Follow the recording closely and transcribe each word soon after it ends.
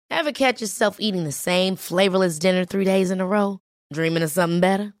Ever catch yourself eating the same flavorless dinner 3 days in a row? Dreaming of something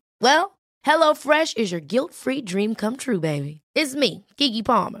better? Well, HelloFresh is your guilt-free dream come true, baby. It's me, Keke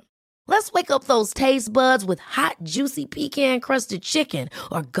Palmer. Let's wake up those taste buds with hot, juicy pecan-crusted chicken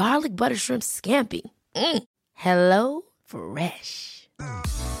or garlic butter shrimp scampi. Hello Fresh.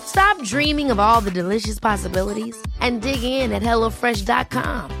 Stop dreaming of all the delicious possibilities and dig in at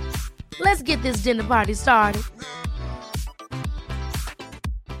HelloFresh.com. Let's get this dinner party started.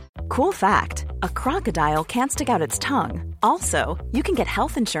 Cool fact, a crocodile can't stick out its tongue. Also, you can get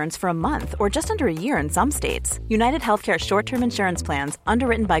health insurance for a month or just under a year in some states. United Healthcare short-term insurance plans,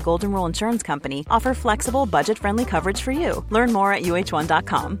 underwritten by Golden Rule Insurance Company, offer flexible, budget-friendly coverage for you. Learn more at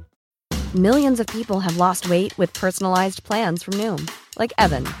UH1.com. Millions of people have lost weight with personalized plans from Noom. Like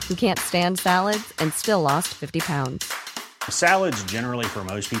Evan, who can't stand salads and still lost 50 pounds. Salads generally for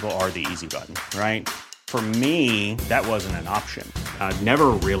most people are the easy button, right? For me, that wasn't an option. I never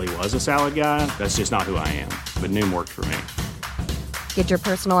really was a salad guy. That's just not who I am. But Noom worked for me. Get your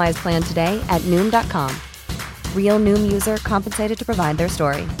personalized plan today at Noom.com. Real Noom user compensated to provide their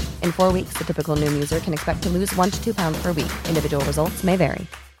story. In 4 weeks, the typical Noom user can expect to lose 1 to 2 pounds per week. Individual results may vary.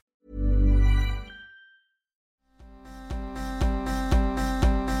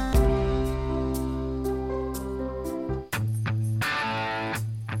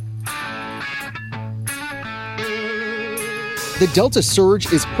 The Delta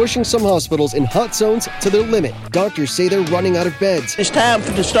surge is pushing some hospitals in hot zones to their limit. Doctors say they're running out of beds. It's time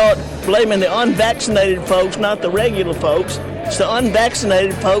to start blaming the unvaccinated folks, not the regular folks. It's the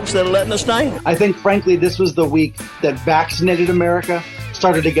unvaccinated folks that are letting us down. I think, frankly, this was the week that vaccinated America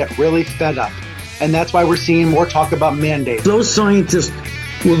started to get really fed up. And that's why we're seeing more talk about mandates. Those scientists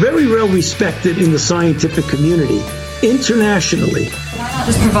were very well respected in the scientific community, internationally. Why not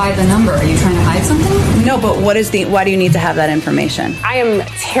just provide the number? Are you trying to hide something? No, but why do you need to have that information? I am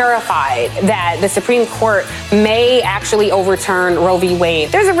terrified that the Supreme Court may actually overturn Roe v. Wade.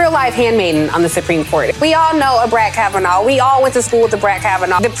 There's a real live handmaiden on the Supreme Court. We all know a Brett Kavanaugh. We all went to school with the Brett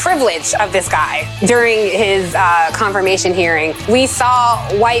Kavanaugh. The privilege of this guy during his confirmation hearing. We saw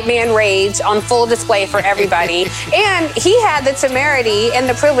white man rage on full display for everybody. And he had the temerity and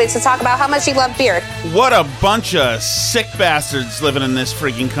the privilege to talk about how much he loved beer. What a bunch of sick bastards living in this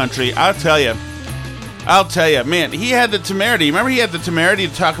freaking country. I'll tell you, man, he had the temerity. Remember he had the temerity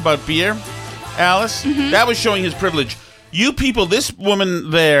to talk about beer, Alice? Mm-hmm. That was showing his privilege. You people, this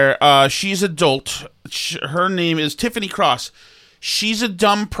woman there, she's adult. Her name is Tiffany Cross. She's a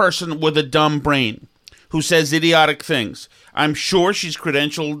dumb person with a dumb brain who says idiotic things. I'm sure she's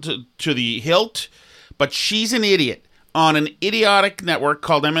credentialed to the hilt, but she's an idiot on an idiotic network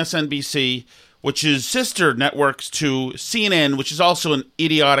called MSNBC, which is sister networks to CNN, which is also an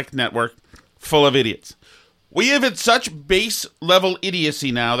idiotic network full of idiots. We have at such base level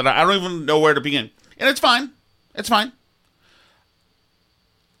idiocy now that I don't even know where to begin. And it's fine. It's fine.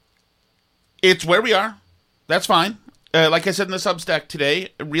 It's where we are. That's fine. Like I said in the Substack today,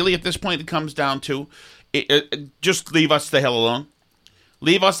 really at this point it comes down to just leave us the hell alone.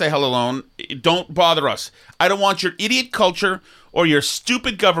 Leave us the hell alone. Don't bother us. I don't want your idiot culture or your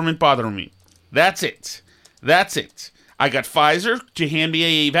stupid government bothering me. That's it. That's it. I got Pfizer to hand me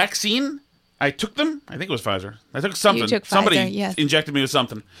a vaccine. I took them. I think it was Pfizer. I took something. You took Pfizer, somebody yes. injected me with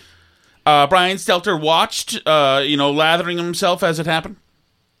something. Brian Stelter watched, lathering himself as it happened.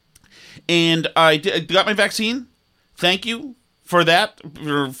 And I got my vaccine. Thank you for that,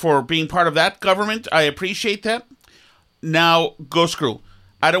 for being part of that government. I appreciate that. Now, go screw.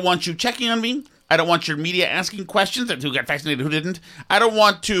 I don't want you checking on me. I don't want your media asking questions who got vaccinated, who didn't. I don't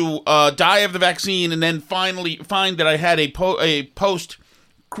want to die of the vaccine and then finally find that I had a post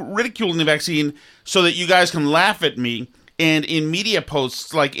ridiculing the vaccine so that you guys can laugh at me. And in media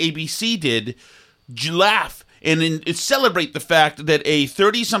posts like ABC did, laugh and celebrate the fact that a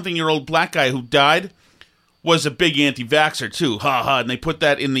 30-something-year-old black guy who died was a big anti-vaxxer too. Ha ha. And they put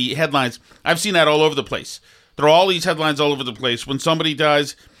that in the headlines. I've seen that all over the place. There are all these headlines all over the place. When somebody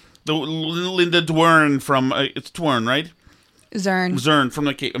dies... The Linda Dwern from it's Dwern, right? Zern from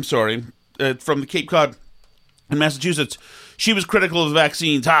the Cape. I'm sorry, from the Cape Cod in Massachusetts. She was critical of the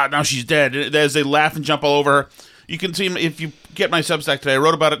vaccines. Now she's dead. As they laugh and jump all over her. You can see if you get my Substack today. I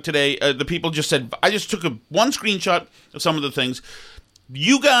wrote about it today. The people just said I just took one screenshot of some of the things.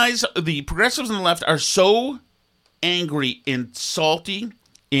 You guys, the progressives on the left, are so angry and salty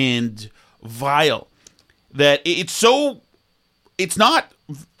and vile that it's not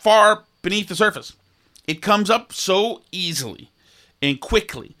far beneath the surface. It comes up so easily and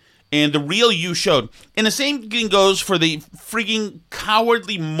quickly, and the real you showed. And the same thing goes for the freaking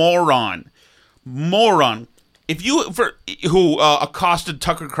cowardly moron who accosted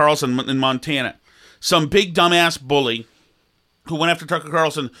Tucker Carlson in Montana, some big dumbass bully who went after Tucker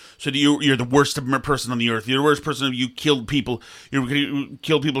Carlson, said you're the worst person on the earth. You're the worst person. You killed people. You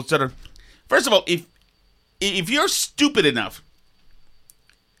killed people, etc. First of all, if you're stupid enough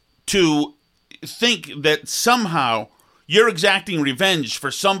to think that somehow you're exacting revenge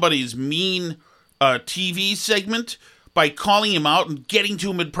for somebody's mean TV segment by calling him out and getting to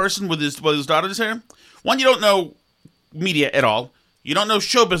him in person with his daughter's hair, one, you don't know media at all. You don't know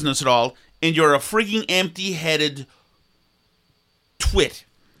show business at all, and you're a freaking empty-headed twit.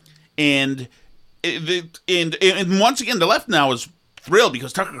 And once again, the left now is thrilled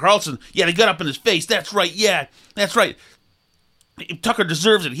because Tucker Carlson, they got up in his face. That's right. Yeah, that's right. Tucker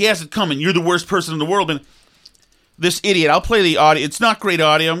deserves it. He has it coming. You're the worst person in the world. And this idiot, I'll play the audio. It's not great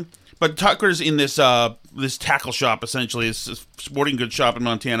audio, but Tucker's in this tackle shop, essentially. It's a sporting goods shop in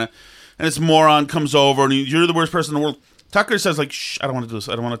Montana. And this moron comes over and you're the worst person in the world. Tucker says, like, shh, I don't want to do this.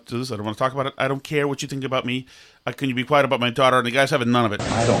 I don't want to do this. I don't want to talk about it. I don't care what you think about me. Can you be quiet about my daughter? And the guy's having none of it.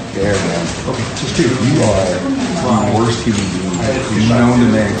 I don't care, man. Okay, just dude, you are the worst human being known to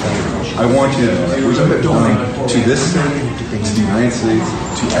mankind. I want you to know that what you have done to this state, to the United States,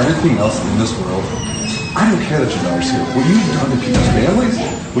 to everything else in this world, I don't care that your daughter's here. What you've done to people's families,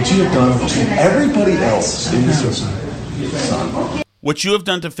 what you have done to everybody else in this society, son. What you have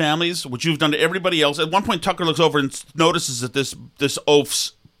done to families, what you've done to everybody else. At one point, Tucker looks over and notices that this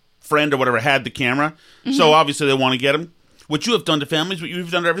oaf's friend or whatever had the camera. Mm-hmm. So obviously they want to get him. What you have done to families, what you've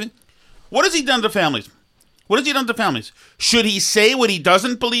done to everything. What has he done to families? What has he done to families? Should he say what he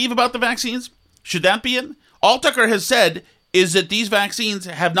doesn't believe about the vaccines? Should that be it? All Tucker has said is that these vaccines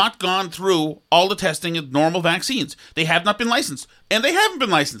have not gone through all the testing of normal vaccines. They have not been licensed. And they haven't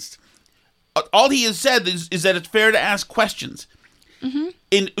been licensed. All he has said is that it's fair to ask questions. Mm-hmm.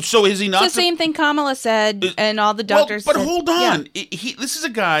 And so is he not? It's the same thing Kamala said, and all the doctors. But said, hold on, this is a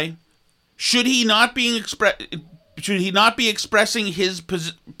guy. Should he not be expressing his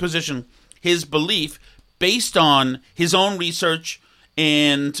position, his belief, based on his own research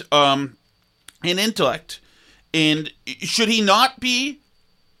and intellect? And should he not be?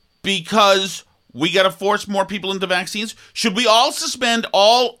 Because we got to force more people into vaccines. Should we all suspend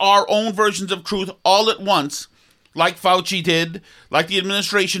all our own versions of truth all at once? Like Fauci did, like the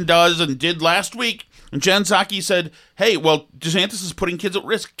administration does and did last week. And Jen Psaki said, hey, well, DeSantis is putting kids at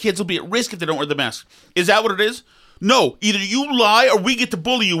risk. Kids will be at risk if they don't wear the mask. Is that what it is? No. Either you lie or we get to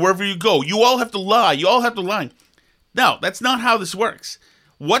bully you wherever you go. You all have to lie. You all have to lie. No, that's not how this works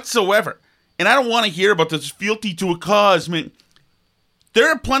whatsoever. And I don't want to hear about this fealty to a cause. I mean, there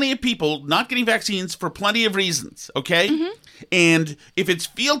are plenty of people not getting vaccines for plenty of reasons, okay? Mm-hmm. And if it's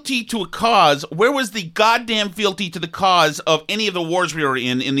fealty to a cause, where was the goddamn fealty to the cause of any of the wars we were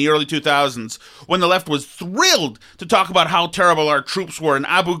in the early 2000s when the left was thrilled to talk about how terrible our troops were in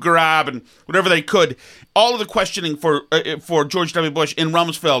Abu Ghraib and whatever they could? All of the questioning for George W. Bush in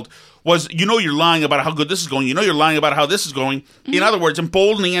Rumsfeld was, you're lying about how good this is going. You're lying about how this is going. Mm-hmm. In other words,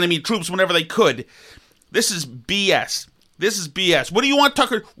 emboldening enemy troops whenever they could. This is BS. This is BS. What do you want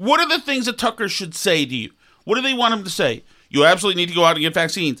Tucker? What are the things that Tucker should say to you? What do they want him to say? You absolutely need to go out and get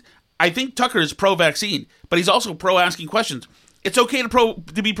vaccines. I think Tucker is pro-vaccine, but he's also pro-asking questions. It's okay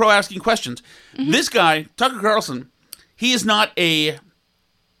to be pro-asking questions. Mm-hmm. This guy, Tucker Carlson, he is not a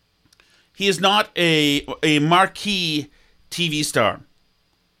marquee TV star.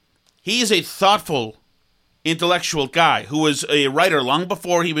 He is a thoughtful, intellectual guy who was a writer long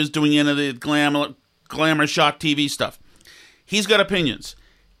before he was doing any of the glamour shot TV stuff. He's got opinions.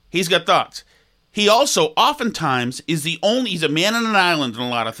 He's got thoughts. He also oftentimes is he's a man on an island in a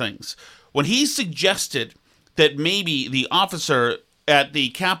lot of things. When he suggested that maybe the officer at the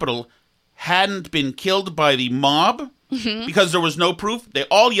Capitol hadn't been killed by the mob because there was no proof, they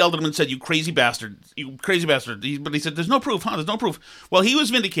all yelled at him and said, you crazy bastard, you crazy bastard. But he said, there's no proof, There's no proof. Well, he was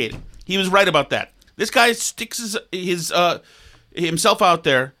vindicated. He was right about that. This guy sticks himself out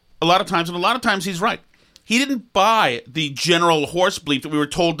there a lot of times, and a lot of times he's right. He didn't buy the general horse bleep that we were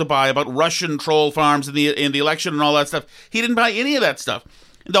told to buy about Russian troll farms in the election and all that stuff. He didn't buy any of that stuff.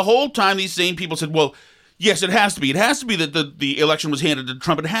 And the whole time these same people said, well, yes, it has to be. It has to be that the election was handed to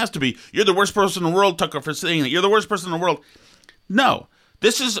Trump. It has to be. You're the worst person in the world, Tucker, for saying that. You're the worst person in the world. No.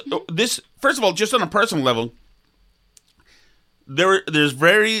 This, first of all, just on a personal level, there's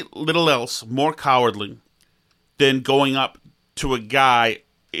very little else more cowardly than going up to a guy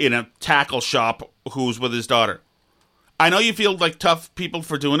in a tackle shop who's with his daughter. I know you feel like tough people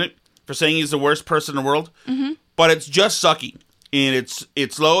for doing it, for saying he's the worst person in the world, but it's just sucky, and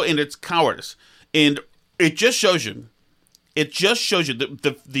it's low, and it's cowardice, and it just shows you. It just shows you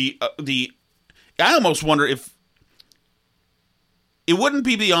the I almost wonder if it wouldn't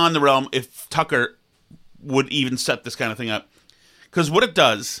be beyond the realm if Tucker would even set this kind of thing up. Because what it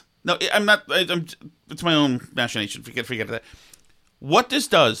does... No, it's my own imagination. Forget that. What this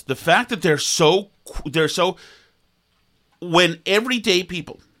does, the fact that they're so... When everyday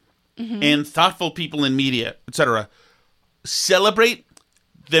people and thoughtful people in media, etc., celebrate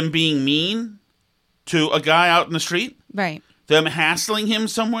them being mean to a guy out in the street, right? Them hassling him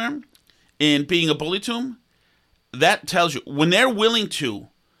somewhere and being a bully to him, that tells you when they're willing to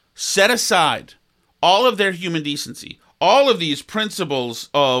set aside all of their human decency, all of these principles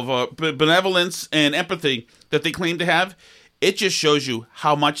of benevolence and empathy that they claim to have, it just shows you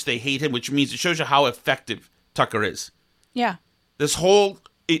how much they hate him, which means it shows you how effective Tucker is. Yeah. This whole,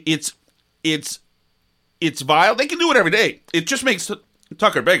 it's vile. They can do it every day. It just makes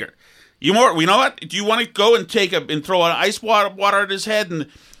Tucker bigger. You know what? Do you want to go and and throw an ice water at his head and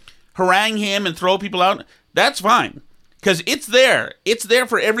harangue him and throw people out? That's fine. Because it's there. It's there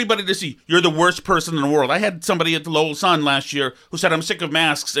for everybody to see. You're the worst person in the world. I had somebody at the Lowell Sun last year who said, I'm sick of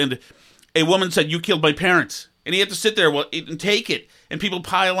masks. And a woman said, you killed my parents. And he had to sit there and take it. And people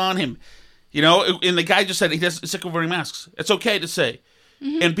pile on him. You know, and the guy just said he's sick of wearing masks. It's okay to say.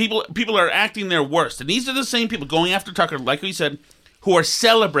 Mm-hmm. And people are acting their worst. And these are the same people going after Tucker, like we said, who are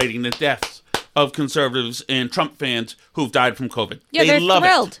celebrating the deaths of conservatives and Trump fans who've died from COVID. Yeah, they're love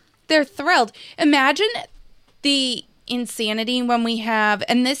thrilled. It. They're thrilled. Imagine the insanity when we have,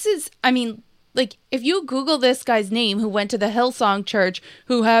 and this is, I mean, like, if you Google this guy's name who went to the Hillsong Church,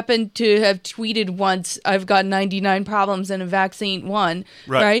 who happened to have tweeted once, I've got 99 problems and a vaccine won,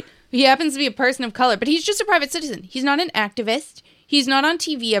 right? He happens to be a person of color, but he's just a private citizen. He's not an activist. He's not on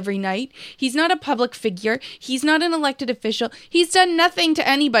TV every night. He's not a public figure. He's not an elected official. He's done nothing to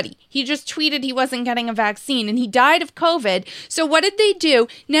anybody. He just tweeted he wasn't getting a vaccine, and he died of COVID. So what did they do?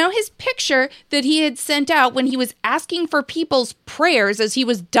 Now his picture that he had sent out when he was asking for people's prayers as he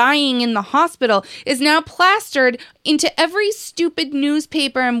was dying in the hospital is now plastered into every stupid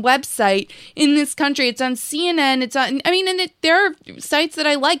newspaper and website in this country. It's on CNN. It's on, I mean, and there are sites that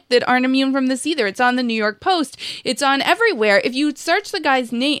I like that aren't immune from this either. It's on the New York Post. It's on everywhere. If you search the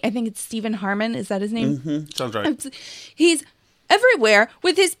guy's name, I think it's Stephen Harmon. Is that his name? Mm-hmm. Sounds right. He's everywhere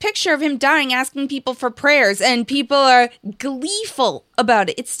with his picture of him dying, asking people for prayers, and people are gleeful about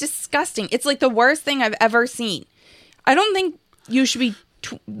it. It's disgusting. It's like the worst thing I've ever seen. I don't think you should be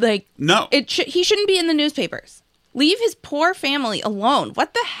no. He shouldn't be in the newspapers. Leave his poor family alone.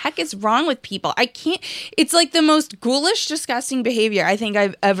 What the heck is wrong with people? I can't. It's like the most ghoulish, disgusting behavior I think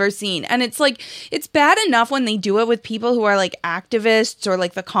I've ever seen. And it's like, it's bad enough when they do it with people who are like activists or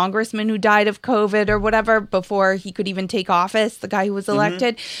like the congressman who died of COVID or whatever before he could even take office, the guy who was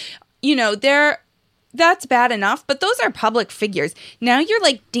elected. You know, that's bad enough, but those are public figures. Now you're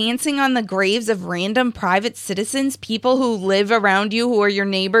like dancing on the graves of random private citizens, people who live around you, who are your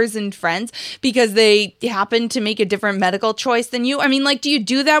neighbors and friends because they happen to make a different medical choice than you. I mean, like, do you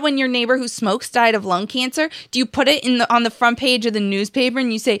do that when your neighbor who smokes died of lung cancer? Do you put it on the front page of the newspaper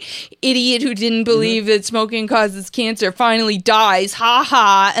and you say, idiot who didn't believe that smoking causes cancer finally dies, ha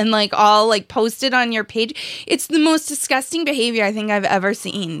ha, and like all like post it on your page? It's the most disgusting behavior I think I've ever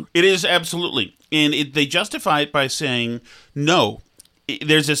seen. It is, absolutely. And they justify it by saying, no,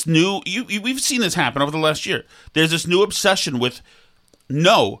 there's this new... we've seen this happen over the last year. There's this new obsession with,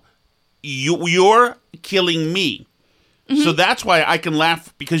 no, you're killing me. Mm-hmm. So that's why I can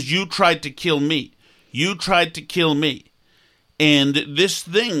laugh, because you tried to kill me. You tried to kill me. And this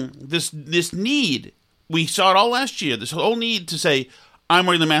thing, this need, we saw it all last year, this whole need to say, I'm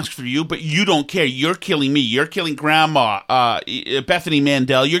wearing the mask for you, but you don't care. You're killing me. You're killing Grandma, Bethany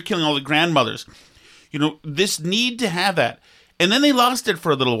Mandel. You're killing all the grandmothers. You know, this need to have that. And then they lost it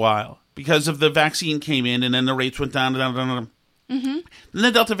for a little while because of the vaccine came in, and then the rates went down. Mm-hmm. Then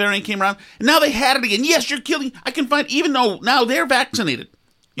the Delta variant came around, and now they had it again. Yes, you're killing. I can find, even though now they're vaccinated.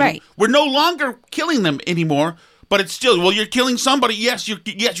 Right. We're no longer killing them anymore, but it's still, well, you're killing somebody. Yes,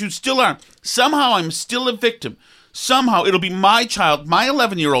 you still are. Somehow I'm still a victim. Somehow it'll be my child, my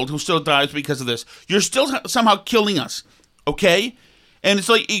 11-year-old, who still dies because of this. You're still somehow killing us, okay? And it's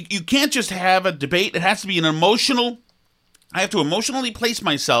like, you can't just have a debate. It has to be an emotional... I have to emotionally place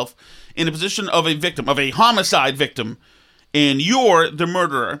myself in a position of a victim, of a homicide victim, and you're the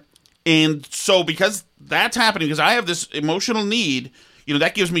murderer. And so because that's happening, because I have this emotional need, you know,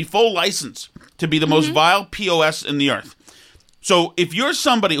 that gives me full license to be the most vile POS in the earth. So if you're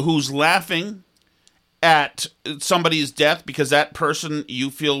somebody who's laughing at somebody's death because that person you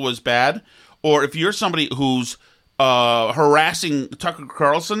feel was bad, or if you're somebody who's harassing Tucker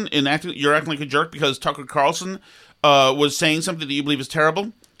Carlson and you're acting like a jerk because Tucker Carlson was saying something that you believe is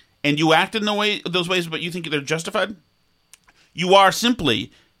terrible, and you act in those ways, but you think they're justified, you are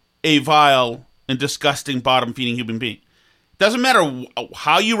simply a vile and disgusting bottom-feeding human being. It doesn't matter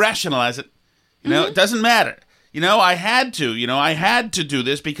how you rationalize it. It doesn't matter. I had to do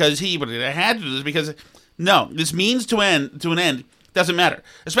this because I had to do this because, no, this means to an end. Doesn't matter.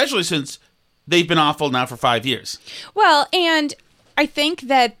 Especially since they've been awful now for 5 years. Well, and I think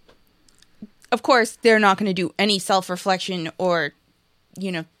that, of course, they're not going to do any self-reflection or,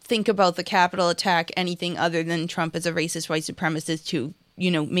 think about the Capitol attack, anything other than Trump as a racist white supremacist who,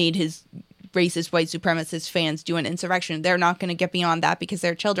 made his racist white supremacist fans do an insurrection. They're not going to get beyond that because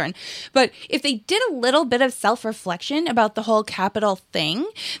they're children. But if they did a little bit of self-reflection about the whole Capitol thing,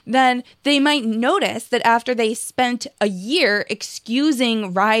 then they might notice that after they spent a year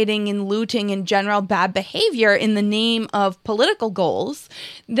excusing rioting and looting and general bad behavior in the name of political goals,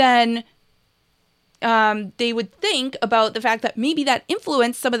 then they would think about the fact that maybe that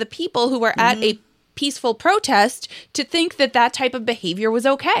influenced some of the people who were at a peaceful protest to think that that type of behavior was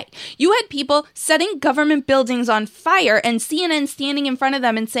okay. You had people setting government buildings on fire and CNN standing in front of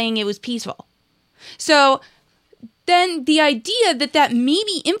them and saying it was peaceful. So then the idea that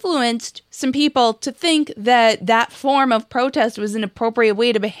maybe influenced some people to think that form of protest was an appropriate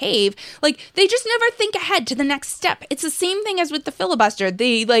way to behave, they just never think ahead to the next step. It's the same thing as with the filibuster.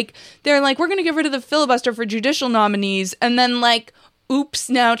 They're like, we're going to get rid of the filibuster for judicial nominees, and then oops,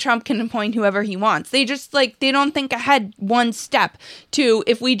 now Trump can appoint whoever he wants. They just, they don't think ahead one step to,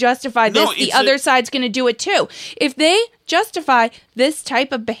 if we justify this, the other side's going to do it too. If they justify this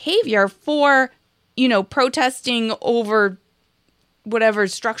type of behavior for, protesting over whatever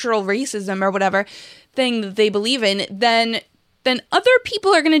structural racism or whatever thing that they believe in, then other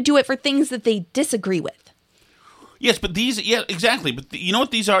people are going to do it for things that they disagree with. Yes, but exactly. But you know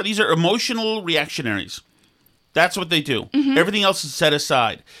what these are? These are emotional reactionaries. That's what they do. Mm-hmm. Everything else is set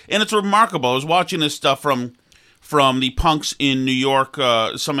aside. And it's remarkable. I was watching this stuff from the punks in New York.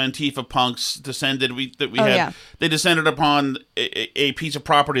 Some Antifa punks descended. They descended upon a piece of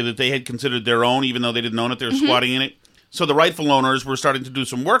property that they had considered their own, even though they didn't own it. They were squatting in it. So the rightful owners were starting to do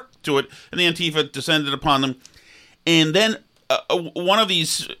some work to it, and the Antifa descended upon them. And then one of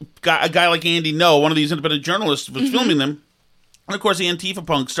these, a guy like Andy No, one of these independent journalists, was filming them. And, of course, the Antifa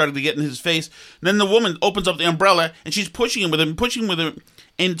punk started to get in his face. And then the woman opens up the umbrella, and she's pushing him with him.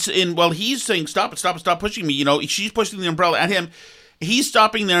 And while he's saying, stop pushing me, she's pushing the umbrella at him. He's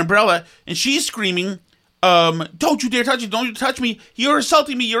stopping the umbrella, and she's screaming, don't you dare touch it, don't you touch me. You're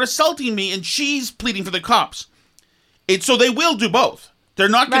assaulting me. And she's pleading for the cops. So they will do both. They're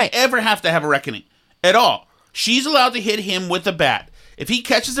not going to ever have to have a reckoning at all. She's allowed to hit him with a bat. If he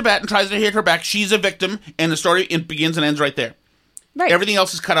catches the bat and tries to hit her back, she's a victim, and the story begins and ends right there. Right. Everything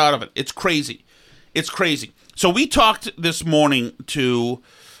else is cut out of it. It's crazy. So we talked this morning to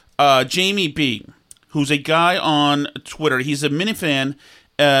Jamie B., who's a guy on Twitter. He's a minifan.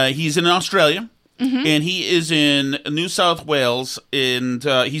 He's in Australia, and he is in New South Wales, and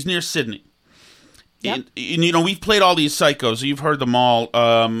he's near Sydney. Yep. And we've played all these psychos. You've heard them all.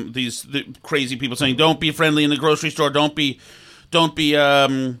 The crazy people saying, "Don't be friendly in the grocery store. Don't be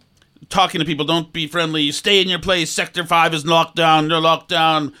talking to people. Don't be friendly. Stay in your place. Sector 5 is locked down. They're locked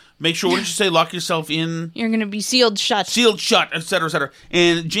down. Make sure, what did you say? Lock yourself in. You're going to be sealed shut, et cetera, et cetera."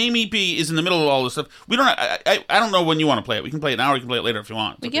 And Jamie B. is in the middle of all this stuff. We don't. I don't know when you want to play it. We can play it now, or we can play it later if you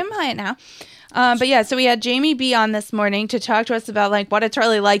want. We can play it now. But yeah, so we had Jamie B. on this morning to talk to us about what it's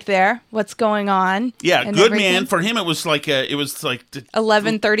really like there, what's going on. Yeah, good everything. Man. For him, it was like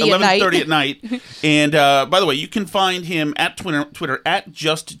 11:30 at night. And by the way, you can find him at Twitter at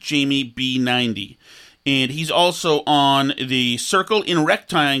JustJamieB90. And he's also on the Circle in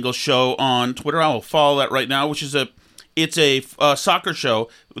Rectangle show on Twitter. I will follow that right now, which is a soccer show.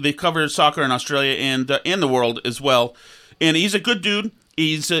 They cover soccer in Australia and the world as well. And he's a good dude.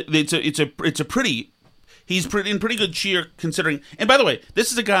 He's in pretty good cheer considering. And by the way,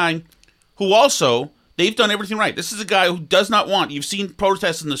 this is a guy who also, they've done everything right. This is a guy who does not want. You've seen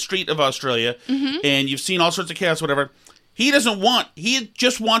protests in the street of Australia, and you've seen all sorts of chaos, whatever. He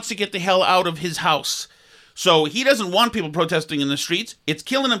just wants to get the hell out of his house. So he doesn't want people protesting in the streets. It's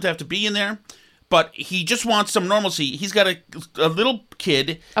killing him to have to be in there. But he just wants some normalcy. He's got a little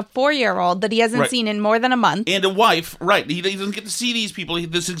kid. A 4-year-old that he hasn't seen in more than a month. And a wife, right. He doesn't get to see these people.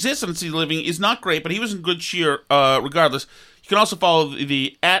 This existence he's living is not great, but he was in good cheer regardless. You can also follow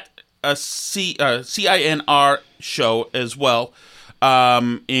the at CINR show as well.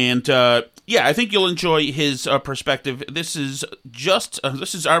 Yeah, I think you'll enjoy his perspective. This is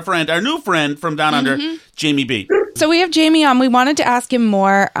our new friend from Down Under, Jamie B. So we have Jamie on. We wanted to ask him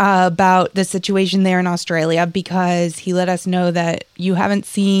more about the situation there in Australia because he let us know that you haven't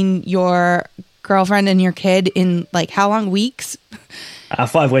seen your girlfriend and your kid in like how long? Weeks?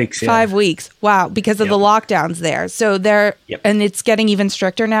 5 weeks. Yeah. 5 weeks. Wow. Because of the lockdowns there. So and it's getting even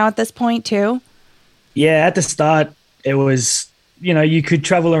stricter now at this point too. Yeah. At the start, it was, you could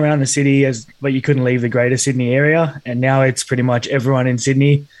travel around the city but you couldn't leave the greater Sydney area. And now it's pretty much everyone in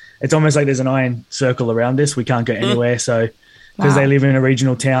Sydney. It's almost like there's an iron circle around us. We can't go anywhere. So because they live in a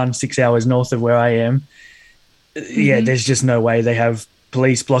regional town 6 hours north of where I am, there's just no way. They have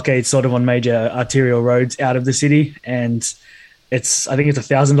police blockades sort of on major arterial roads out of the city. And I think it's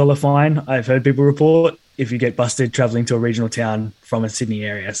 $1,000 fine. I've heard people report if you get busted traveling to a regional town from a Sydney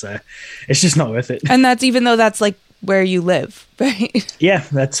area. So it's just not worth it. And that's even though that's like where you live, right? Yeah,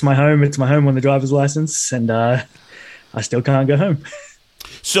 that's my home. It's my home on the driver's license, and I still can't go home.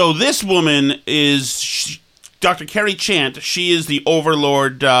 So this woman is Dr. Kerry Chant. She is the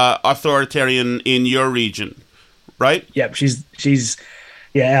overlord authoritarian in your region, right? Yep, she's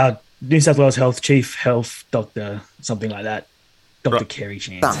our New South Wales Health Chief Health Doctor, something like that. Dr. Kerry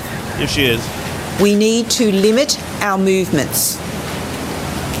Chant. Here she is. We need to limit our movements.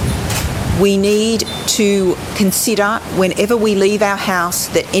 We need to consider whenever we leave our house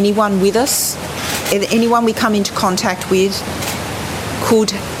that anyone with us, anyone we come into contact with,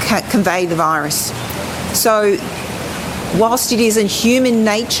 could convey the virus. So whilst it is in human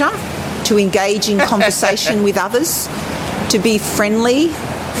nature to engage in conversation with others, to be friendly,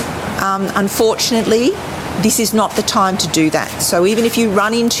 unfortunately, this is not the time to do that. So even if you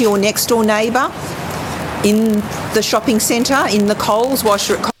run into your next door neighbour in the shopping centre, in the Coles, whilst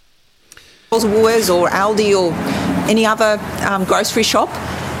you're at Coles, Woolworths or Aldi or any other grocery shop,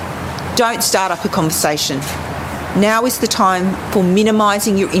 don't start up a conversation. Now is the time for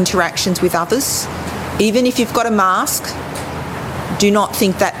minimising your interactions with others. Even if you've got a mask, do not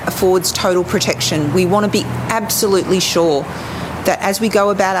think that affords total protection. We want to be absolutely sure that as we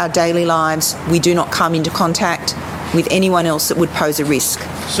go about our daily lives, we do not come into contact with anyone else that would pose a risk.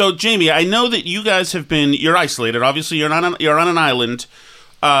 So, Jamie, I know that you guys you're isolated. Obviously, you're on an island.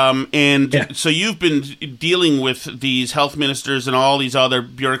 So you've been dealing with these health ministers and all these other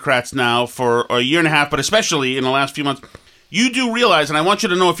bureaucrats now for a year and a half, but especially in the last few months. You do realize, and I want you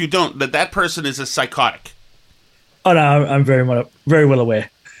to know if you don't, that person is a psychotic. Oh, no, I'm very well aware.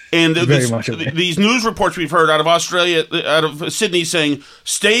 And these news reports we've heard out of Australia, out of Sydney, saying,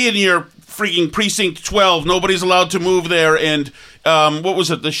 stay in your freaking precinct 12. Nobody's allowed to move there. And what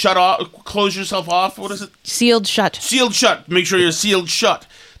was it? The shut off, close yourself off. What is it? Sealed shut. Sealed shut. Make sure you're sealed shut.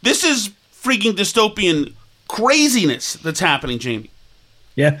 This is freaking dystopian craziness that's happening, Jamie.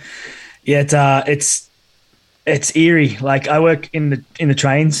 Yeah. It's eerie. Like, I work in the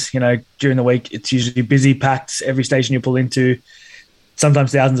trains, during the week. It's usually busy, packed, every station you pull into.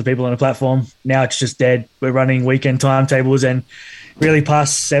 Sometimes thousands of people on a platform. Now it's just dead. We're running weekend timetables, and really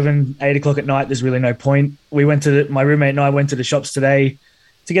past 7, 8 o'clock at night, there's really no point. My roommate and I went to the shops today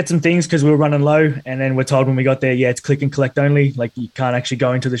to get some things because we were running low, and then we're told when we got there, it's click and collect only. Like, you can't actually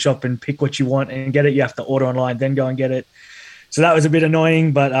go into the shop and pick what you want and get it. You have to order online, then go and get it. So that was a bit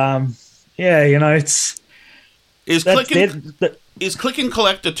annoying, but it's... Is click and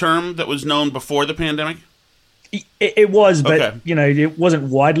collect a term that was known before the pandemic? It was, but okay. It wasn't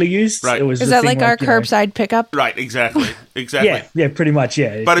widely used. Right. Is that like our curbside pickup? Right. Exactly. Yeah. Pretty much.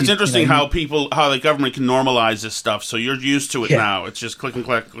 Yeah. But it's interesting how the government can normalize this stuff. So you're used to it now. It's just click and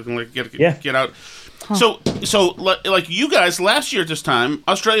collect, get out. Huh. So like you guys last year at this time,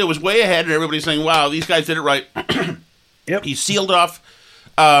 Australia was way ahead, and everybody's saying, "Wow, these guys did it right." Yep. He sealed off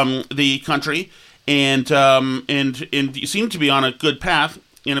the country, and you seem to be on a good path.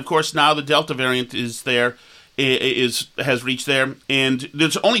 And of course, now the Delta variant is there. Has reached there, and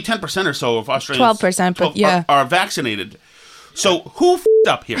there's only 10% or so of Australians 12%, but yeah, are vaccinated. So who f***ed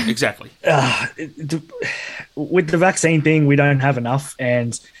up here exactly? With the vaccine thing, we don't have enough,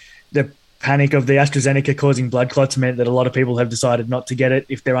 and the panic of the AstraZeneca causing blood clots meant that a lot of people have decided not to get it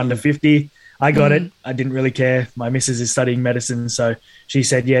if they're under 50. I got it. I didn't really care. My missus is studying medicine, so she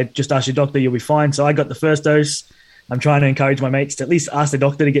said, just ask your doctor, you'll be fine. So I got the first dose. I'm trying to encourage my mates to at least ask the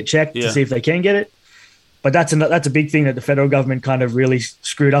doctor to get checked to see if they can get it. But that's a big thing that the federal government kind of really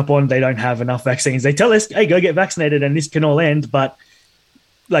screwed up on. They don't have enough vaccines. They tell us, hey, go get vaccinated and this can all end. But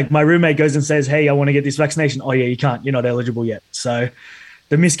like my roommate goes and says, hey, I want to get this vaccination. Oh, yeah, you can't. You're not eligible yet. So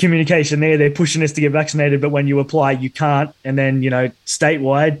the miscommunication there, they're pushing us to get vaccinated, but when you apply, you can't. And then,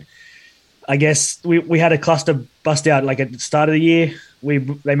 statewide, I guess we had a cluster bust out like at the start of the year.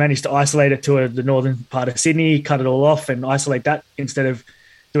 They managed to isolate it to the northern part of Sydney, cut it all off and isolate that instead of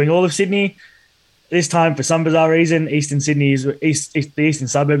doing all of Sydney. this time, for some bizarre reason, Eastern Sydney is the eastern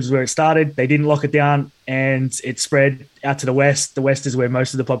suburbs is where it started. They didn't lock it down, and it spread out to the west. The west is where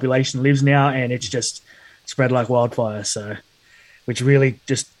most of the population lives now, and it's just spread like wildfire. So, which really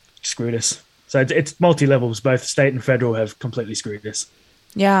just screwed us. So it's multi-levels. Both state and federal have completely screwed us.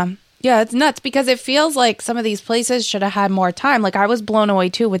 Yeah. Yeah, it's nuts because it feels like some of these places should have had more time. Like I was blown away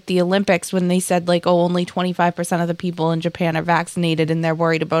too with the Olympics when they said like, oh, only 25% of the people in Japan are vaccinated and they're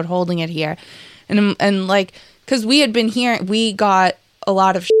worried about holding it here. And like, because we had been hearing, we got a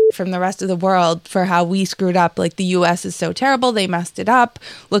lot of shit from the rest of the world for how we screwed up. Like the US is so terrible. They messed it up.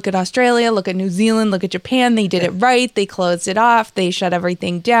 Look at Australia, look at New Zealand, look at Japan. They did it right. They closed it off. They shut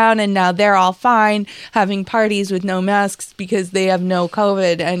everything down. And now they're all fine having parties with no masks because they have no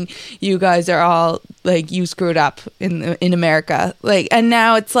COVID. And you guys are all like, you screwed up in America. Like, and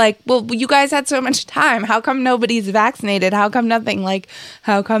now it's like, well, you guys had so much time. How come nobody's vaccinated? How come nothing? Like,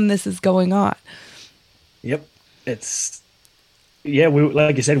 how come this is going on? Yep. Yeah,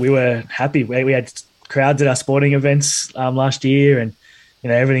 like you said, we were happy. We had crowds at our sporting events last year, and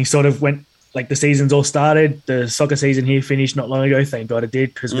everything sort of went like the season's all started. The soccer season here finished not long ago. Thank God it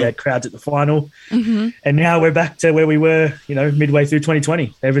did, because we had crowds at the final. Mm-hmm. And now we're back to where we were, midway through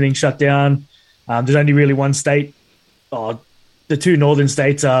 2020. Everything shut down. There's only really one state. The two northern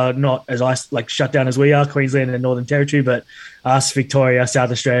states are not as shut down as we are, Queensland and Northern Territory, but us, Victoria, South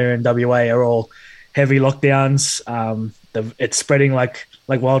Australia, and WA are all heavy lockdowns. It's spreading like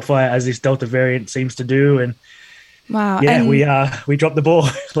wildfire, as this Delta variant seems to do. And wow, yeah, we dropped the ball.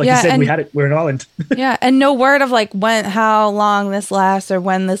 Like you said, we had it. We're an island. Yeah, and no word of like how long this lasts or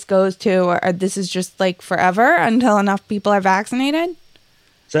when this goes to, or this is just like forever until enough people are vaccinated.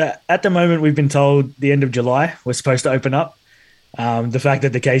 So at the moment, we've been told the end of July we're supposed to open up. The fact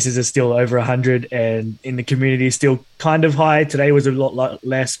that the cases are still over 100 and in the community is still kind of high. Today was a lot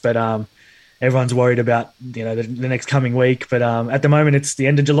less, but everyone's worried about the next coming week. But at the moment, it's the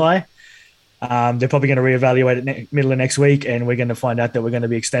end of July. They're probably going to reevaluate it middle of next week, and we're going to find out that we're going to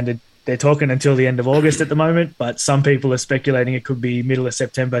be extended. They're talking until the end of August at the moment, but some people are speculating it could be middle of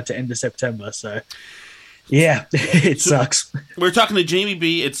September to end of September. So, yeah, it sucks. We're talking to Jamie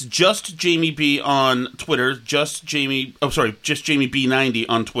B. It's just Jamie B on Twitter. Just Jamie B90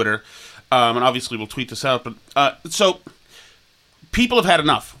 on Twitter. And obviously we'll tweet this out. But so people have had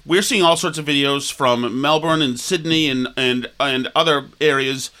enough. We're seeing all sorts of videos from Melbourne and Sydney and other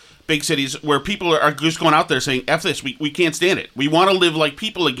areas, big cities, where people are just going out there saying, F this, we can't stand it. We want to live like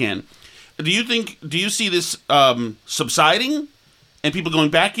people again. Do you see this subsiding and people going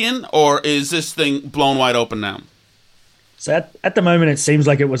back in, or is this thing blown wide open now? So at the moment, it seems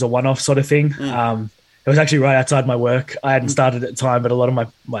like it was a one-off sort of thing. It was actually right outside my work. I hadn't started at the time, but a lot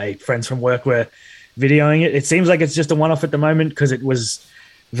of my friends from work were videoing it. It seems like it's just a one-off at the moment because it was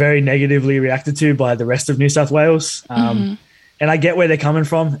very negatively reacted to by the rest of New South Wales. And I get where they're coming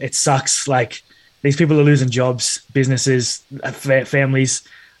from. It sucks. Like, these people are losing jobs, businesses, families.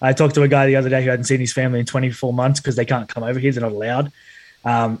 I talked to a guy the other day who hadn't seen his family in 24 months because they can't come over here. They're not allowed.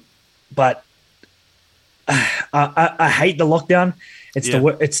 But I hate the lockdown.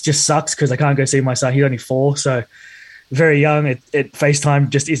 It just sucks because I can't go see my son. He's only 4, so very young. FaceTime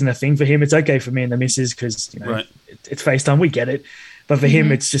just isn't a thing for him. It's okay for me and the missus because it's FaceTime. We get it, but for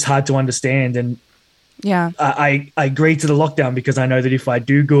him, it's just hard to understand. And yeah, I agree to the lockdown because I know that if I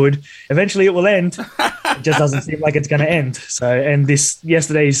do good, eventually it will end. It just doesn't seem like it's going to end. So, and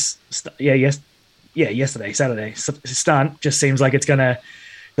Saturday stunt just seems like it's going to.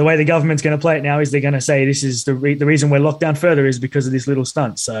 The way the government's going to play it now is they're going to say this is the reason we're locked down further is because of this little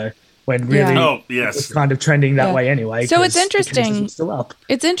stunt. So when really it's kind of trending that way anyway. So it's interesting. It's still up.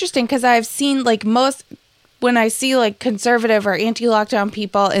 It's interesting because I've seen when I see like conservative or anti-lockdown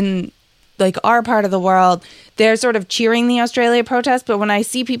people in like our part of the world, they're sort of cheering the Australia protest. But when I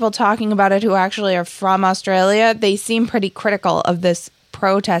see people talking about it who actually are from Australia, they seem pretty critical of this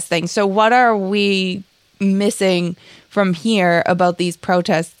protest thing. So what are we missing from here about these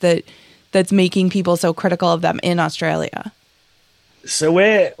protests that's making people so critical of them in Australia? So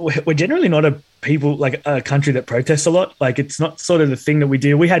we're generally not a country that protests a lot. Like, it's not sort of the thing that we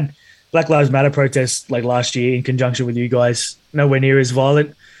do. We had Black Lives Matter protests like last year in conjunction with you guys, nowhere near as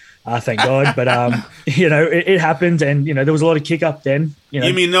violent. Thank God. But, it happened, and, there was a lot of kick up then.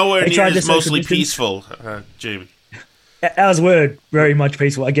 You mean nowhere near as mostly peaceful, Jamie? Ours were very much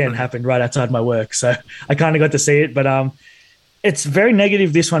peaceful. Again, happened right outside my work. So I kind of got to see it. But it's very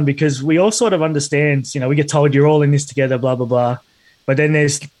negative, this one, because we all sort of understand, we get told you're all in this together, blah, blah, blah. But then I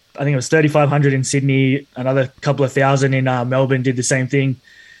think it was 3,500 in Sydney, another couple of thousand in Melbourne did the same thing,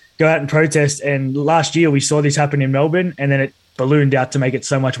 go out and protest. And last year we saw this happen in Melbourne, and then it ballooned out to make it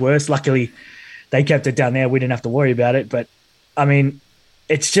so much worse. Luckily, they kept it down there. We didn't have to worry about it. But I mean,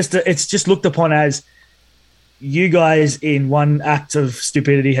 it's just looked upon as you guys in one act of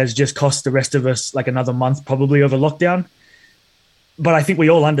stupidity has just cost the rest of us like another month probably over lockdown. But I think we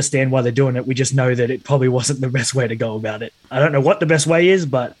all understand why they're doing it. We just know that it probably wasn't the best way to go about it. I don't know what the best way is,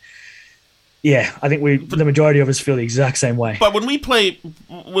 but yeah, I think the majority of us feel the exact same way. But when we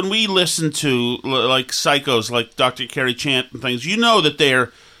listen to like psychos like Dr. Carrie Chant and things, you know that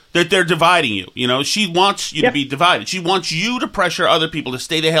they're dividing you. You know, she wants you to be divided. She wants you to pressure other people to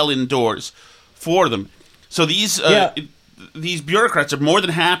stay the hell indoors for them. So these bureaucrats are more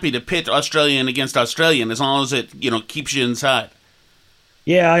than happy to pit Australian against Australian as long as it, keeps you inside.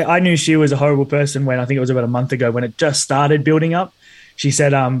 Yeah, I knew she was a horrible person when I think it was about a month ago when it just started building up. She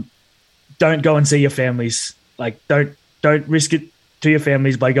said, don't go and see your families. Like, don't risk it to your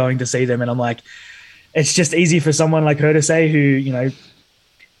families by going to see them. And I'm like, it's just easy for someone like her to say who,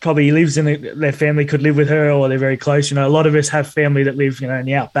 probably lives in their family could live with her or they're very close. A lot of us have family that live, in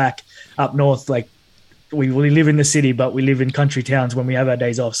the outback, up north. Like, we live in the city, but we live in country towns when we have our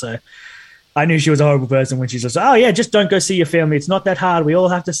days off. So I knew she was a horrible person when she's just, oh, yeah, just don't go see your family. It's not that hard. We all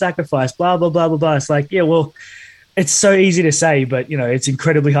have to sacrifice, blah, blah, blah, blah, blah. It's like, yeah, well, it's so easy to say, but, it's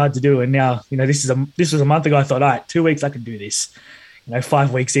incredibly hard to do. And now, this was a month ago. I thought, all right, 2 weeks, I can do this.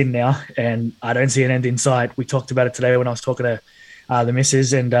 5 weeks in now, and I don't see an end in sight. We talked about it today when I was talking to the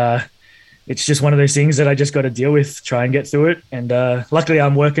missus, and it's just one of those things that I just got to deal with, try and get through it. And luckily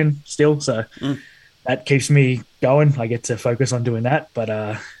I'm working still, so that keeps me going. I get to focus on doing that,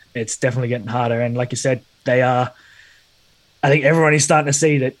 but it's definitely getting harder. And like you said, I think everyone is starting to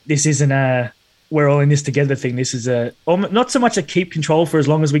see that this isn't we're all in this together thing. This is not so much a keep control for as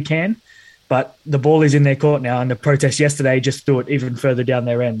long as we can, but the ball is in their court now. And the protest yesterday just threw it even further down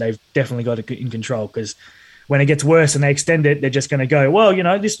their end. They've definitely got it in control, because when it gets worse and they extend it, they're just going to go, well,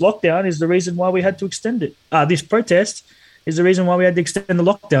 this lockdown is the reason why we had to extend it. This protest is the reason why we had to extend the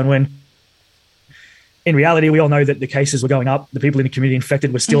lockdown, when in reality, we all know that the cases were going up. The people in the community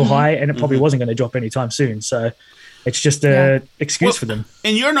infected were still high, and it probably wasn't going to drop anytime soon. So it's just an excuse for them.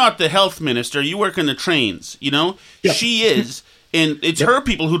 And you're not the health minister. You work in the trains, Yep. She is. And it's her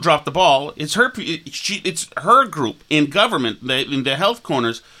people who dropped the ball. It's her group in government, in the health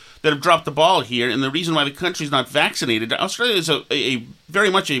corners, that have dropped the ball here. And the reason why the country's not vaccinated, Australia is a very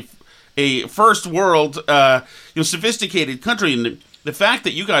much a first world, sophisticated country. And the fact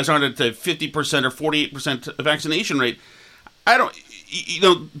that you guys aren't at the 50% or 48% vaccination rate,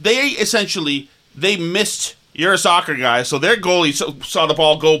 they missed. You're a soccer guy, so their goalie saw the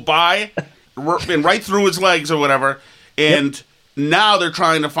ball go by and right through his legs or whatever, and now they're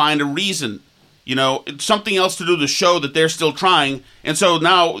trying to find a reason, something else to do to show that they're still trying, and so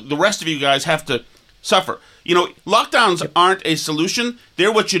now the rest of you guys have to suffer. Lockdowns aren't a solution.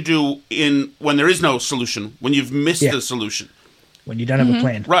 They're what you do when there is no solution, when you've missed the solution. When you don't have a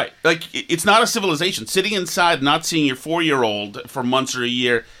plan. Right. Like, it's not a civilization. Sitting inside not seeing your 4-year-old for months or a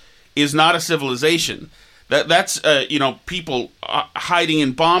year is not a civilization. That's people hiding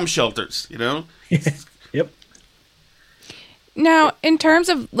in bomb shelters, Yep. Now, in terms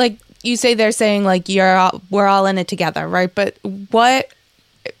of, like, you say they're saying, like, we're all in it together, right? But what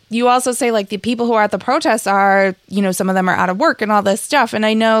you also say, like, the people who are at the protests are, some of them are out of work and all this stuff. And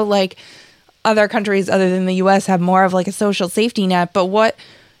I know, like, other countries other than the U.S. have more of, like, a social safety net. But what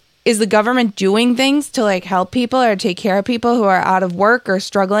is the government doing things to, like, help people or take care of people who are out of work or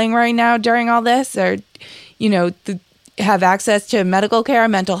struggling right now during all this, or, have access to medical care,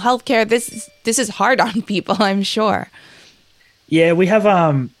 mental health care? This is hard on people, I'm sure. Yeah, we have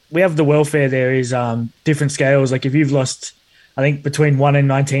the welfare. There is different scales. Like, if you've lost, I think, between 1 and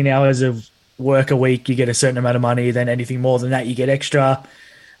 19 hours of work a week, you get a certain amount of money. Then anything more than that, you get extra.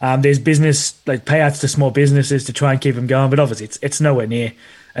 There's business, like, payouts to small businesses to try and keep them going, but obviously it's nowhere near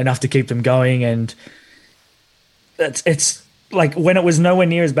enough to keep them going. And it's like, when it was nowhere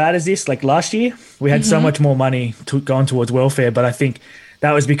near as bad as this, like last year, we had so much more money going towards welfare. But I think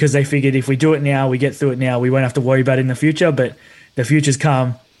that was because they figured if we do it now, we get through it now, we won't have to worry about it in the future. But the future's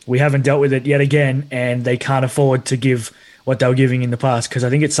come. We haven't dealt with it yet again, and they can't afford to give what they were giving in the past, because I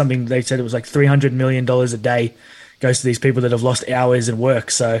think it's something they said it was like $300 million a day goes to these people that have lost hours and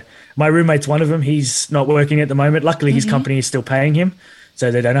work. So my roommate's one of them. He's not working at the moment. Luckily, his company is still paying him,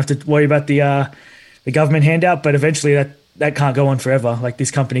 so they don't have to worry about the government handout. But eventually that can't go on forever. Like,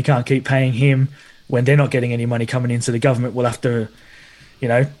 this company can't keep paying him when they're not getting any money coming in. So the government will have to,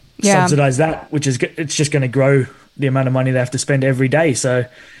 subsidize that, which is, it's just going to grow the amount of money they have to spend every day. So,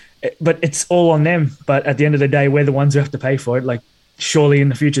 but it's all on them. But at the end of the day, we're the ones who have to pay for it. Like, surely in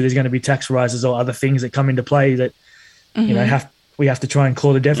the future, there's going to be tax rises or other things that come into play that, we have to try and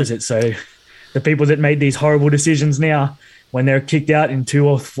claw the deficit. So the people that made these horrible decisions now, when they're kicked out in 2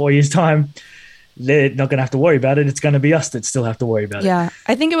 or 4 years' time, they're not going to have to worry about it. It's going to be us that still have to worry about it. Yeah,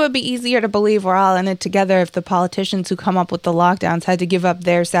 I think it would be easier to believe we're all in it together if the politicians who come up with the lockdowns had to give up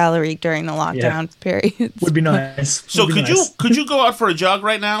their salary during the lockdown period. Would be nice. So could you go out for a jog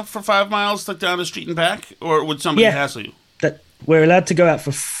right now for 5 miles, like down the street and back, or would somebody hassle you? We're allowed to go out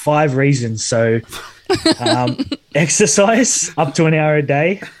for 5 reasons. So exercise up to an hour a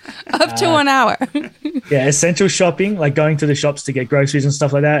day. Up to 1 hour. Yeah, essential shopping, like going to the shops to get groceries and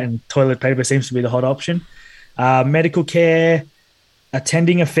stuff like that, and toilet paper seems to be the hot option. Medical care,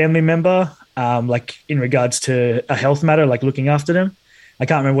 attending a family member, like in regards to a health matter, like looking after them. I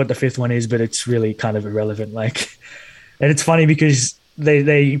can't remember what the 5th one is, but it's really kind of irrelevant. And it's funny because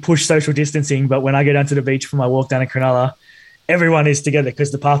they push social distancing, but when I go down to the beach for my walk down to Cronulla, everyone is together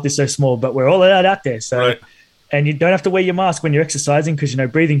because the path is so small, but we're all allowed out there. So, right. And you don't have to wear your mask when you're exercising because,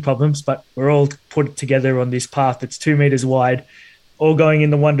 breathing problems, but we're all put together on this path that's 2 meters wide, all going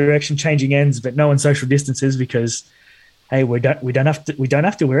in the one direction, changing ends, but no one social distances because, hey, we don't have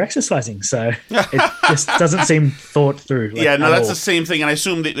to. We're exercising, so it just doesn't seem thought through. That's the same thing, and I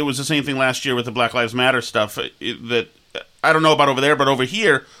assume that it was the same thing last year with the Black Lives Matter stuff. That I don't know about over there, but over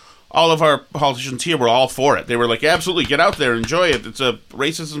here, all of our politicians here were all for it. They were like, absolutely, get out there, enjoy it.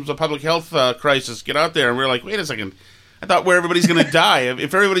 Racism's a public health crisis. Get out there. And we were like, wait a second. I thought everybody's going to die.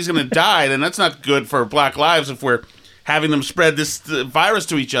 If everybody's going to die, then that's not good for Black lives if we're having them spread this virus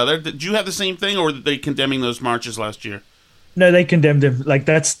to each other. Did you have the same thing, or were they condemning those marches last year? No, they condemned them.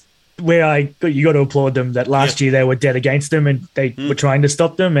 That's where you got to applaud them that last year they were dead against them and they were trying to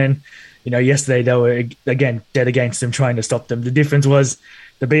stop them. And, yesterday they were, again, dead against them, trying to stop them. The difference was,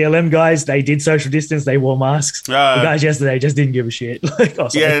 the BLM guys, they did social distance. They wore masks. The guys yesterday just didn't give a shit. They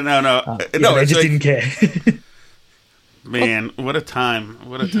just didn't care. Man, what a time!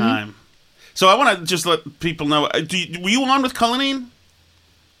 What a time! So I want to just let people know. Were you on with Cullinane?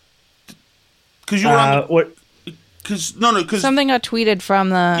 Because you were on. What? Because something got tweeted from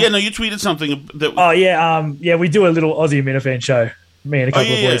the. Yeah, no, you tweeted something that. Oh yeah, we do a little Aussie Minifan show. Me and a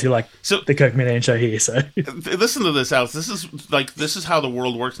couple of boys who like the Kirk Minahan show here. So listen to this, Alex. This is how the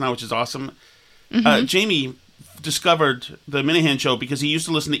world works now, which is awesome. Jamie discovered the Minahan show because he used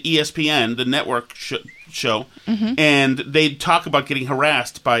to listen to ESPN, the network show, and they'd talk about getting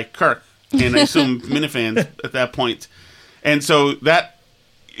harassed by Kirk and I assume Minifans at that point. And so that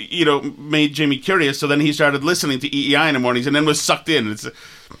made Jamie curious. So then he started listening to EEI in the mornings and then was sucked in.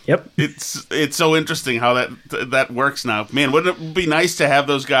 It's so interesting how that works now. Man, wouldn't it be nice to have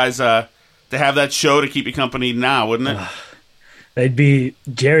those guys to have that show to keep you company now, wouldn't it? They'd be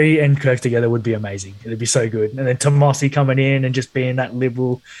Jerry and Kirk together would be amazing. It'd be so good. And then Tomasi coming in and just being that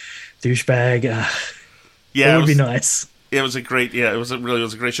liberal douchebag. It would be nice. It was a great it was a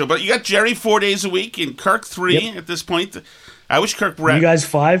great show. But you got Jerry 4 days a week and Kirk 3 at this point. I wish Kirk were you guys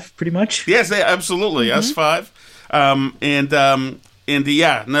 5 pretty much. Yes, absolutely. Us 5.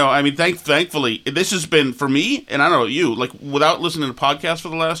 Thankfully, this has been, for me, and I don't know you, like, without listening to podcasts for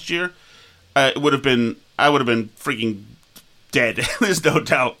the last year, I would have been freaking dead. There's no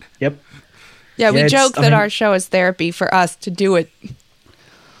doubt. Yep. Yeah, we joke that our show is therapy for us to do it.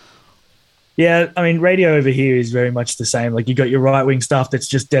 Yeah, radio over here is very much the same. Like, you got your right-wing stuff that's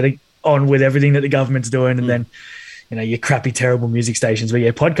just dead on with everything that the government's doing, and then your crappy, terrible music stations. But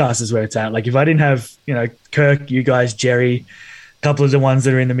podcast is where it's at. Like, if I didn't have, Kirk, you guys, Jerry, a couple of the ones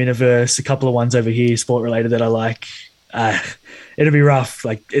that are in the Miniverse, a couple of ones over here, sport related that I like, it'll be rough.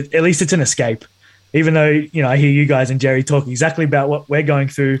 Like, at least it's an escape. Even though, I hear you guys and Jerry talk exactly about what we're going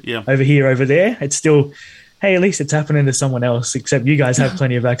through over here, over there, it's still, hey, at least it's happening to someone else, except you guys have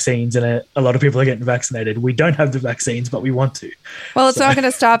plenty of vaccines and a lot of people are getting vaccinated. We don't have the vaccines, but we want to. Well, it's not going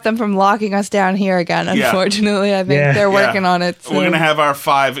to stop them from locking us down here again, unfortunately. I think they're working on it. So. We're going to have our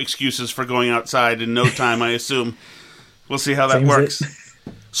 5 excuses for going outside in no time, I assume. We'll see how that works.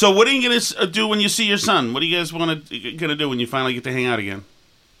 So what are you going to do when you see your son? What do you guys going to do when you finally get to hang out again?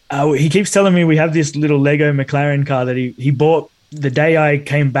 He keeps telling me we have this little Lego McLaren car that he bought the day I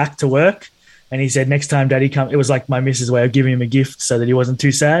came back to work. And he said, next time Daddy comes, it was like my missus' way of giving him a gift so that he wasn't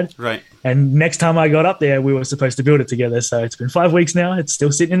too sad. Right. And next time I got up there, we were supposed to build it together. So it's been 5 weeks now. It's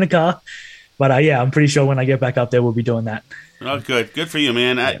still sitting in the car. But I'm pretty sure when I get back up there, we'll be doing that. Oh, good. Good for you,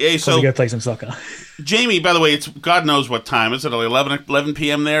 man. So go play some soccer. Jamie, by the way, it's God knows what time. Is it 11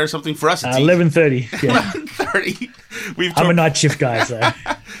 p.m. there or something? For us, it's 11:30. Yeah. 11:30. I'm a night shift guy, so.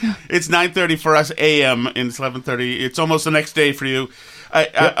 It's 9:30 for us a.m. and it's 11:30. It's almost the next day for you.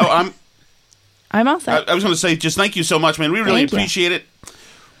 I'm all set. I was going to say, just thank you so much, man. We really appreciate it.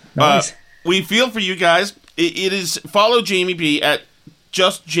 Nice. We feel for you guys. It is follow Jamie B at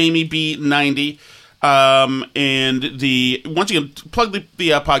just Jamie B90. Once again, plug the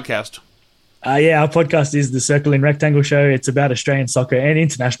podcast. Our podcast is the Circle in Rectangle Show. It's about Australian soccer and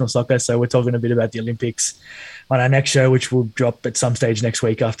international soccer. So we're talking a bit about the Olympics on our next show, which will drop at some stage next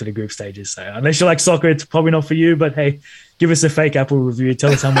week after the group stages. So unless you like soccer, it's probably not for you. But hey, give us a fake Apple review.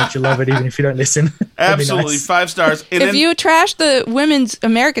 Tell us how much you love it, even if you don't listen. Absolutely, nice. 5 stars. And if you trash the women's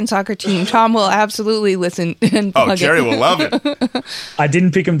American soccer team, Tom will absolutely listen and plug Jerry will love it. I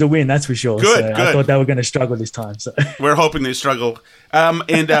didn't pick them to win, that's for sure. Good. I thought they were going to struggle this time. So we're hoping they struggle.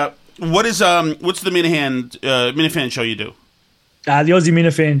 What's the Minifan show you do? The Aussie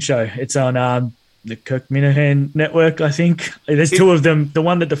Minifan show. It's on the Kirk Minahan network, I think. There's 2 of them. The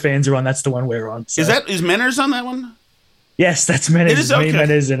one that the fans are on, that's the one we're on. So. Is Menners on that one? Yes, that's Menners. It is okay. Me,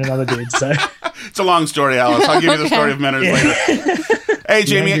 Menners, and another dude. So it's a long story, Alice. I'll give you the story of Menners later. Hey,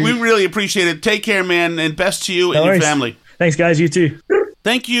 Jamie, we really appreciate it. Take care, man, and best to you and your family. Thanks, guys. You too.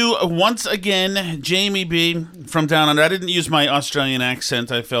 Thank you once again, Jamie B. from Down Under. I didn't use my Australian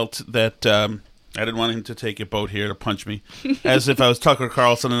accent. I felt that I didn't want him to take a boat here to punch me, as if I was Tucker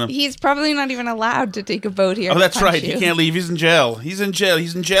Carlson. He's probably not even allowed to take a boat here. Oh, that's right. He can't leave. He's in jail. He's in jail.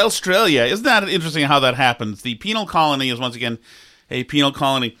 Australia. Isn't that interesting how that happens? The penal colony is once again a penal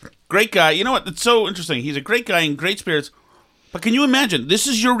colony. Great guy. You know what? It's so interesting. He's a great guy in great spirits. But can you imagine? This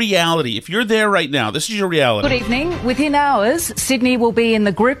is your reality. If you're there right now, this is your reality. Good evening. Within hours, Sydney will be in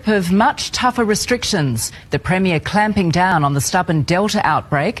the grip of much tougher restrictions. The Premier clamping down on the stubborn Delta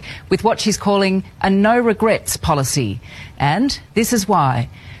outbreak with what she's calling a no-regrets policy. And this is why.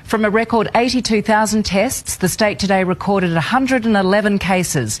 From a record 82,000 tests, the state today recorded 111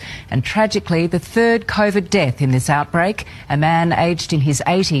 cases. And tragically, the 3rd COVID death in this outbreak, a man aged in his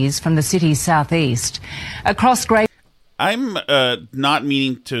 80s from the city's southeast. Across Great... I'm not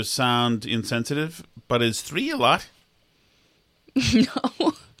meaning to sound insensitive, but is 3 a lot?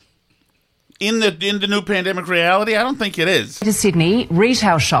 No. In the new pandemic reality, I don't think it is. To Sydney,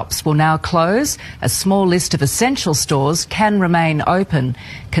 retail shops will now close. A small list of essential stores can remain open.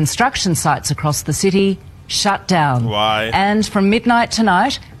 Construction sites across the city shut down. Why? And from midnight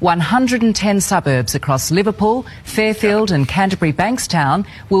tonight, 110 suburbs across Liverpool, Fairfield and Canterbury Bankstown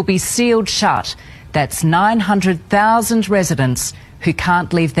will be sealed shut. That's 900,000 residents who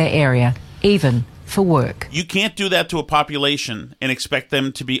can't leave their area, even for work. You can't do that to a population and expect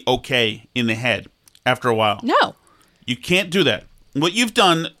them to be okay in the head after a while. No. You can't do that. What you've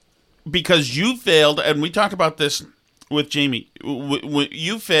done, because you failed, and we talked about this with Jamie,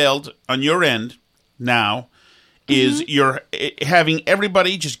 you failed on your end now, is you're having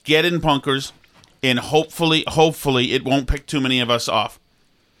everybody just get in bunkers, and hopefully it won't pick too many of us off.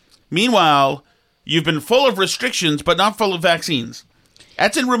 Meanwhile... You've been full of restrictions, but not full of vaccines.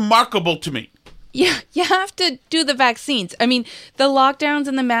 That's remarkable to me. Yeah, you have to do the vaccines. I mean, the lockdowns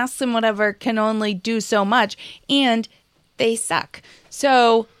and the masks and whatever can only do so much, and they suck.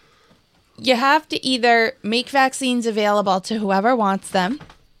 So you have to either make vaccines available to whoever wants them.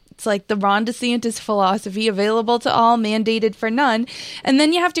 It's like the Ron DeSantis philosophy, available to all, mandated for none. And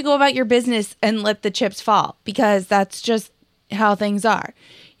then you have to go about your business and let the chips fall, because that's just how things are,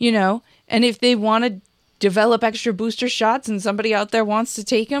 you know? And if they want to develop extra booster shots and somebody out there wants to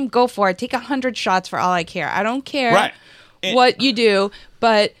take them, go for it. Take 100 shots for all I care. I don't care what you do,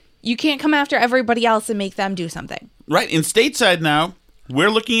 but you can't come after everybody else and make them do something. Right. In stateside now, we're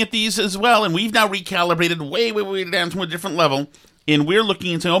looking at these as well, and we've now recalibrated way down to a different level, and we're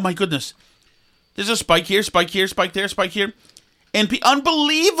looking and saying, oh my goodness, there's a spike here, spike here, spike there, spike here. And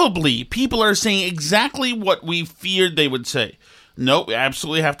unbelievably, people are saying exactly what we feared they would say. No, we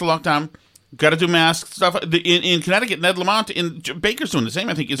absolutely have to lock down. Got to do mask stuff. In Connecticut, Ned Lamont in Baker's doing the same.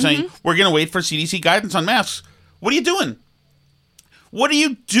 I think he's saying we're going to wait for CDC guidance on masks. What are you doing? What are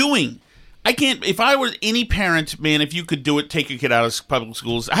you doing? I can't. If I were any parent, man, if you could do it, take your kid out of public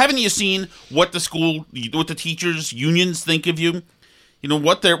schools. Haven't you seen what the teachers unions think of you? You know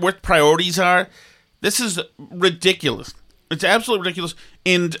what their priorities are. This is ridiculous. It's absolutely ridiculous.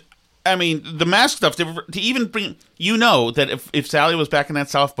 And I mean, the mask stuff to even bring. You know that if Sally was back in that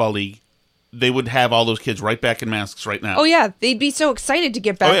softball league, they would have all those kids right back in masks right now. Oh, yeah. They'd be so excited to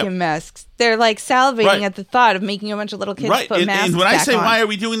get back in masks. They're like salivating at the thought of making a bunch of little kids put masks back on. And when I say, why are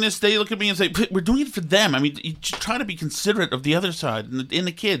we doing this? They look at me and say, we're doing it for them. I mean, you try to be considerate of the other side and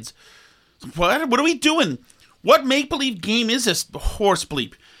the kids. What are we doing? What make-believe game is this horse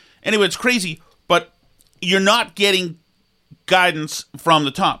bleep? Anyway, it's crazy, but you're not getting guidance from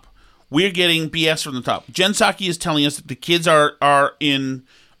the top. We're getting BS from the top. Jen Psaki is telling us that the kids are in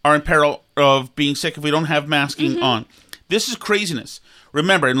peril of being sick if we don't have masking on. This is craziness.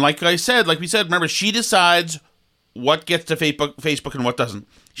 Remember, and like we said, remember, she decides what gets to Facebook and what doesn't.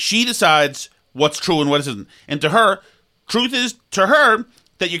 She decides what's true and what isn't. And to her, truth is to her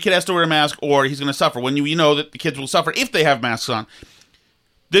that your kid has to wear a mask or he's going to suffer. When you know that the kids will suffer if they have masks on.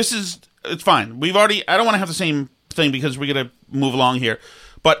 It's fine. I don't want to have the same thing because we're going to move along here.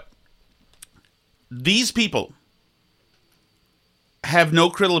 But these people have no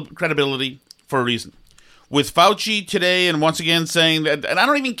credibility for a reason. With Fauci today, and once again saying that, and I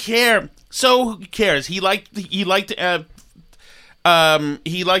don't even care. So who cares? He liked this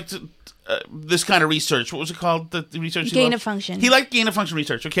kind of research. What was it called? The research. Gain of function. He liked gain of function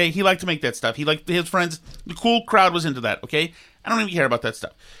research. Okay, he liked to make that stuff. He liked his friends. The cool crowd was into that. Okay, I don't even care about that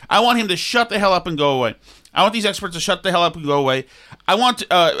stuff. I want him to shut the hell up and go away. I want these experts to shut the hell up and go away. I want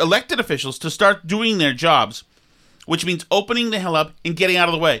elected officials to start doing their jobs, which means opening the hell up and getting out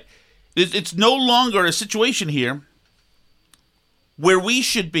of the way. It's no longer a situation here where we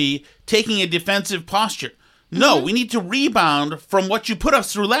should be taking a defensive posture. No, we need to rebound from what you put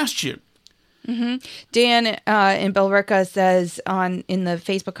us through last year. Mm-hmm. Dan in Billerica says in the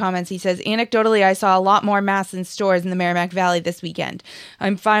Facebook comments, he says, anecdotally, I saw a lot more masks in stores in the Merrimack Valley this weekend.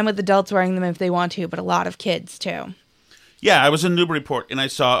 I'm fine with adults wearing them if they want to, but a lot of kids too. Yeah, I was in Newburyport and I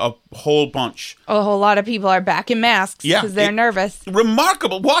saw a whole bunch. A whole lot of people are back in masks because they're nervous.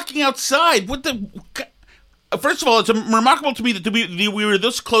 Remarkable. Walking outside. First of all, it's remarkable to me that we were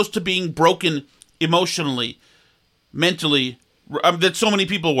this close to being broken emotionally, mentally, that so many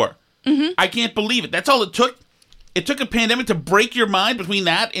people were. Mm-hmm. I can't believe it. That's all it took. It took a pandemic to break your mind between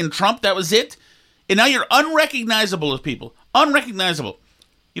that and Trump. That was it. And now you're unrecognizable as people. Unrecognizable.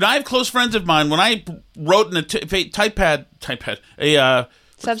 You know, I have close friends of mine. When I wrote in a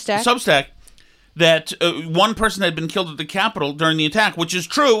Substack, that one person had been killed at the Capitol during the attack, which is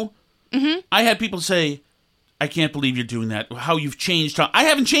true. Mm-hmm. I had people say, I can't believe you're doing that. How you've changed. I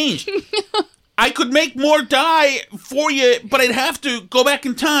haven't changed. I could make more die for you, but I'd have to go back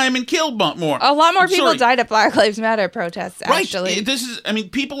in time and kill more. A lot more people died at Black Lives Matter protests, actually.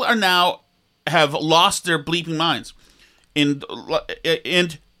 Right. People are now have lost their bleeping minds. And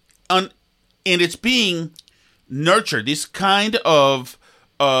it's being nurtured. This kind of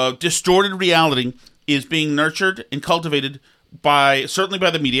distorted reality is being nurtured and cultivated certainly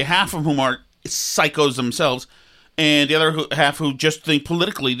by the media, half of whom are psychos themselves, and the other half who just think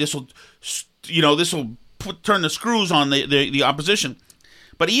politically this will turn the screws on the opposition.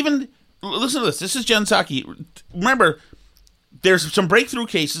 But even listen to this. This is Jen Psaki. Remember, there's some breakthrough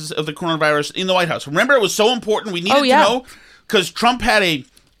cases of the coronavirus in the White House. Remember, it was so important. We needed to know because Trump had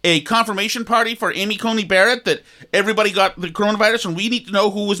a confirmation party for Amy Coney Barrett that everybody got the coronavirus, and we need to know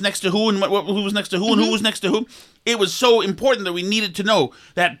who was next to who and who was next to who and who was next to who. It was so important that we needed to know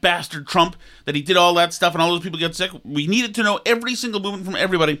that bastard Trump, that he did all that stuff and all those people get sick. We needed to know every single movement from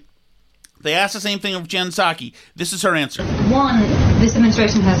everybody. They asked the same thing of Jen Psaki. This is her answer. One, this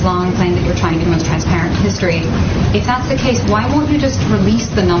administration has long claimed that you're trying to be the most transparent in history. If that's the case, why won't you just release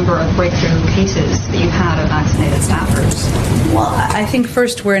the number of breakthrough cases that you had of vaccinated staffers? Well, I think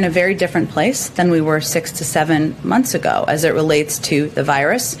first we're in a very different place than we were 6 to 7 months ago as it relates to the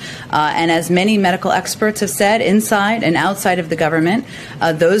virus. And as many medical experts have said, inside and outside of the government,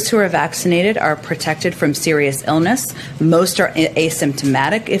 those who are vaccinated are protected from serious illness. Most are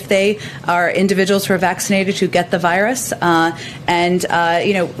asymptomatic if they are individuals who are vaccinated who get the virus.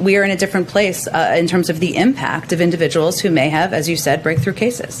 We are in a different place in terms of the impact of individuals who may have, as you said, breakthrough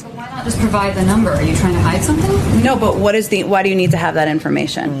cases. But why not just provide the number? Are you trying to hide something? No, but why do you need to have that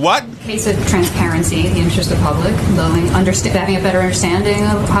information? What? In case of transparency, the interest of the public, having a better understanding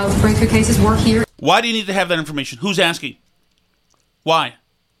of how breakthrough cases work here. Why do you need to have that information? Who's asking? Why?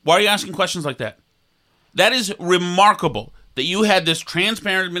 Why are you asking questions like that? That is remarkable that you had this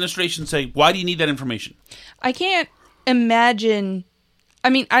transparent administration say, why do you need that information? I can't imagine. I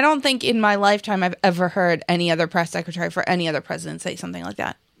mean, I don't think in my lifetime I've ever heard any other press secretary for any other president say something like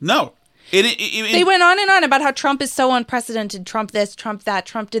that. No. They went on and on about how Trump is so unprecedented. Trump this, Trump that,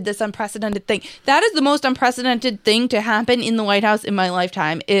 Trump did this unprecedented thing. That is the most unprecedented thing to happen in the White House in my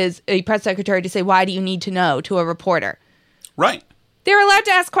lifetime, is a press secretary to say, why do you need to know, to a reporter? Right. They're allowed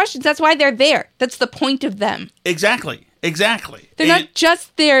to ask questions. That's why they're there. That's the point of them. Exactly. They're not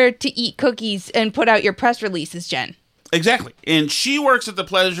just there to eat cookies and put out your press releases, Jen. Exactly. And she works at the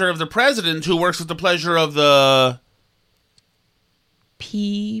pleasure of the president, who works at the pleasure of the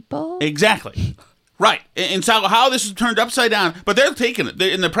people. Exactly. Right. And so how this is turned upside down, but they're taking it.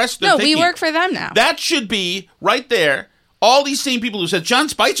 In the press, no, we work for them now. That should be right there. All these same people who said, Sean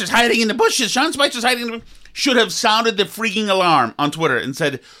Spicer's hiding in the bushes, should have sounded the freaking alarm on Twitter and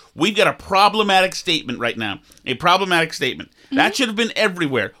said, we've got a problematic statement right now. A problematic statement. Mm-hmm. That should have been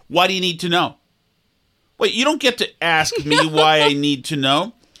everywhere. Why do you need to know? Wait, you don't get to ask me why I need to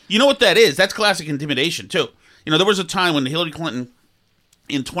know. You know what that is? That's classic intimidation, too. You know, there was a time when Hillary Clinton,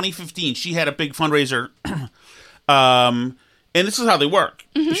 in 2015, she had a big fundraiser, and this is how they work.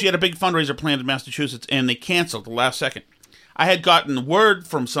 Mm-hmm. She had a big fundraiser planned in Massachusetts, and they canceled the last second. I had gotten word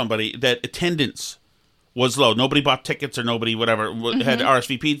from somebody that attendance was low. Nobody bought tickets or nobody, whatever, had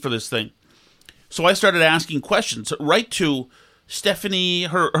RSVP'd for this thing. So I started asking questions right to Stephanie,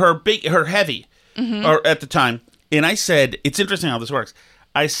 her heavy, or at the time, and I said, it's interesting how this works.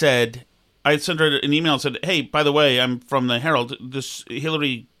 I sent her an email and said, hey, by the way, I'm from the Herald. This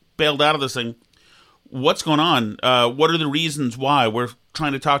Hillary bailed out of this thing. What's going on? What are the reasons why? We're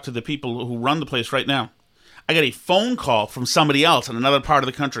trying to talk to the people who run the place right now. I got a phone call from somebody else in another part of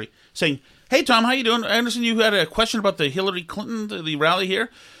the country saying, hey, Tom, how you doing? I understand you had a question about the Hillary Clinton, the rally here.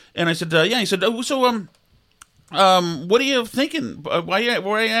 And I said, yeah. He said, what are you thinking? Why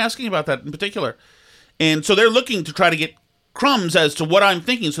are you asking about that in particular? And so they're looking to try to get crumbs as to what I'm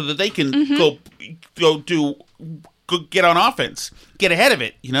thinking so that they can go get on offense, get ahead of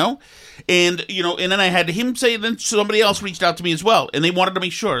it, you know? And, you know, and then I had him say, then somebody else reached out to me as well, and they wanted to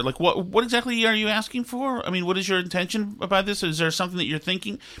make sure, like, what exactly are you asking for? I mean, what is your intention about this? Is there something that you're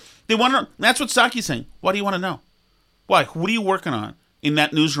thinking? They want to, that's what Psaki's saying. Why do you want to know? Why? What are you working on in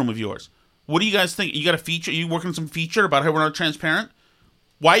that newsroom of yours? What do you guys think? You got a feature? Are you working on some feature about how we're not transparent?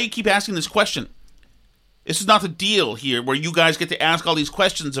 Why do you keep asking this question? This is not the deal here where you guys get to ask all these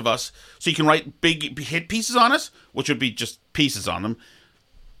questions of us so you can write big hit pieces on us, which would be just pieces on them.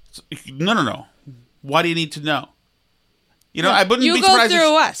 No. Why do you need to know? You know, I wouldn't be surprised. You go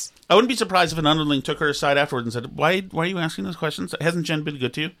through us. I wouldn't be surprised if an underling took her aside afterwards and said, "Why are you asking those questions? Hasn't Jen been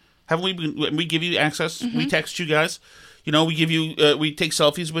good to you? Haven't we give you access? We text you guys. You know, we give you, we take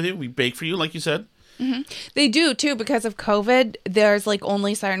selfies with you. We bake for you, like you said." They do too, because of COVID. There's like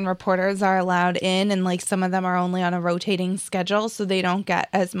only certain reporters are allowed in, and like some of them are only on a rotating schedule, so they don't get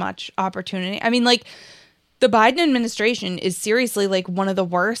as much opportunity. I mean, like, the Biden administration is seriously like one of the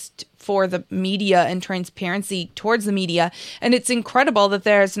worst for the media and transparency towards the media. And it's incredible that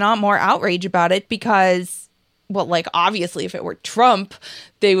there's not more outrage about it because, well, like, obviously if it were Trump,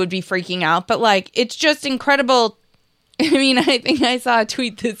 they would be freaking out. But like, it's just incredible. I mean, I think I saw a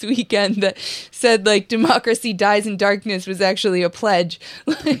tweet this weekend that said, like, democracy dies in darkness was actually a pledge.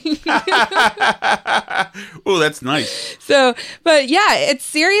 Oh, that's nice. So, but yeah, it's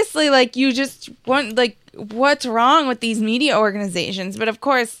seriously like you just want, like, what's wrong with these media organizations? But of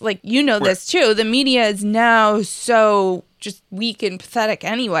course, like, you know this too, the media is now so just weak and pathetic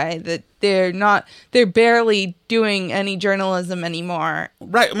anyway that they're barely doing any journalism anymore.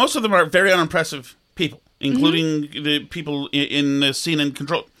 Right. Most of them are very unimpressive people, including the people in the CNN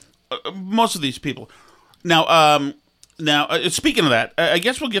control. Most of these people. Now, speaking of that, I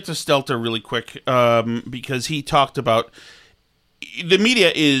guess we'll get to Stelter really quick because he talked about the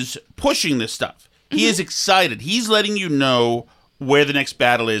media is pushing this stuff. He is excited. He's letting you know where the next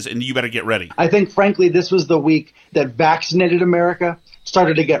battle is, and you better get ready. I think, frankly, this was the week that vaccinated America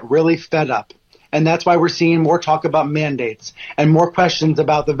started to get really fed up. And that's why we're seeing more talk about mandates and more questions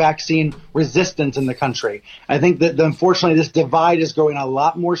about the vaccine resistance in the country. I think that, unfortunately, this divide is growing a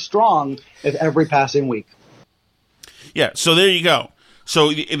lot more strong with every passing week. Yeah, so there you go.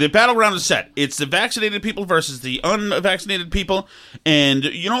 So the battleground is set. It's the vaccinated people versus the unvaccinated people. And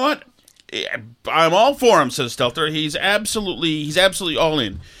you know what? I'm all for him, says Stelter. He's absolutely all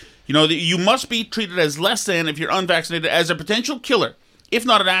in. You know, you must be treated as less than if you're unvaccinated, as a potential killer, if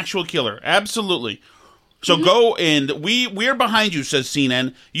not an actual killer. Absolutely. So go, and we're behind you, says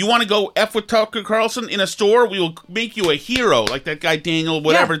CNN. You want to go F with Tucker Carlson in a store? We will make you a hero, like that guy Daniel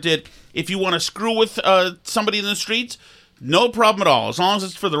did. If you want to screw with somebody in the streets, no problem at all. As long as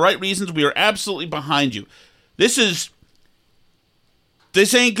it's for the right reasons, we are absolutely behind you. This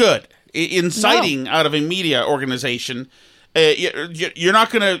ain't good. Inciting out of a media organization, you're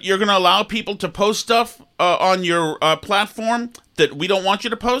gonna allow people to post stuff on your platform that we don't want you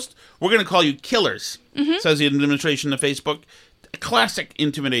to post. We're gonna call you killers, says the administration of Facebook. Classic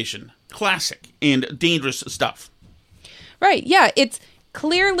intimidation, classic and dangerous stuff. Right? Yeah, it's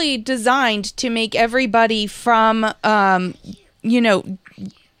clearly designed to make everybody from Hold on, you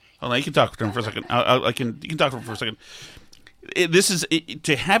can talk to him for a second. You can talk to him for a second.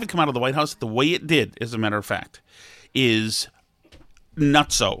 To have it come out of the White House the way it did, as a matter of fact, is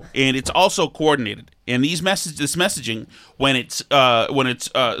nutso, and it's also coordinated. And this messaging, when it's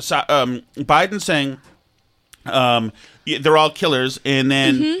Biden saying they're all killers, and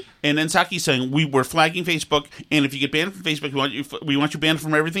then Psaki saying we're flagging Facebook, and if you get banned from Facebook, we want you banned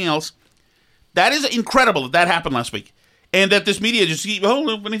from everything else. That is incredible that happened last week, and that this media just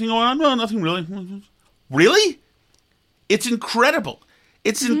anything going on? No, nothing really. Really? It's incredible.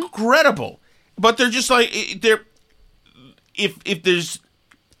 It's incredible. But they're just like if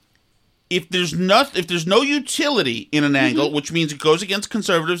there's no utility in an angle, which means it goes against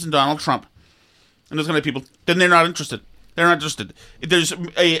conservatives and Donald Trump and those kind of people, then they're not interested. They're not interested. If there's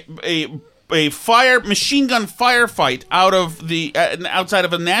a machine gun firefight outside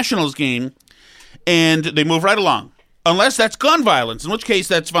of a Nationals game, and they move right along. Unless that's gun violence, in which case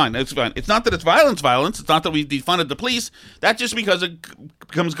that's fine. It's fine. It's not that it's violence. It's not that we defunded the police. That's just because it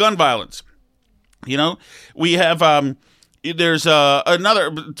becomes gun violence. You know, we have there's another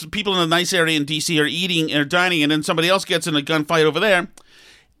people in a nice area in D.C. are eating or dining, and then somebody else gets in a gunfight over there,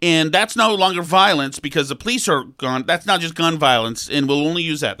 and that's no longer violence because the police are gone. That's not just gun violence, and we'll only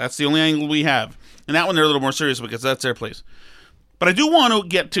use that. That's the only angle we have, and that one they're a little more serious because that's their place. But I do want to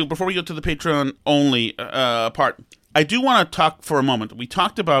get to, before we go to the Patreon only part, I do want to talk for a moment. We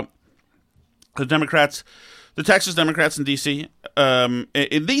talked about the Democrats, the Texas Democrats in D.C. And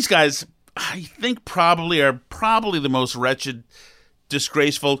these guys, I think, are probably the most wretched,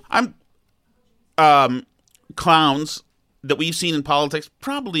 disgraceful clowns that we've seen in politics,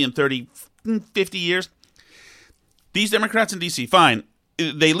 probably in 30, 50 years. These Democrats in D.C., fine.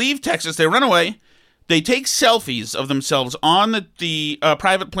 They leave Texas, they run away, they take selfies of themselves on the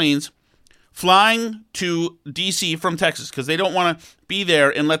private planes flying to D.C. from Texas because they don't want to be there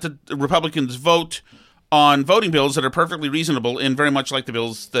and let the Republicans vote on voting bills that are perfectly reasonable and very much like the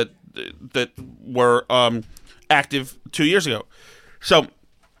bills that were active 2 years ago. So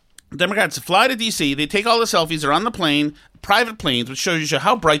Democrats fly to D.C., they take all the selfies, they're on the plane, private planes, which shows you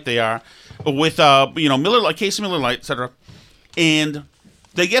how bright they are, with case of Miller Lite, etc. And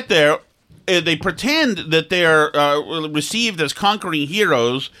they get there, they pretend that they're received as conquering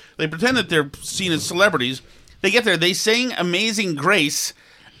heroes. They pretend that they're seen as celebrities. They get there, they sing Amazing Grace.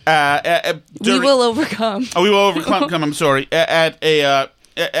 We will overcome. We will overcome. I'm sorry. At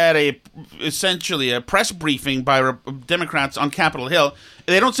essentially a press briefing by Democrats on Capitol Hill.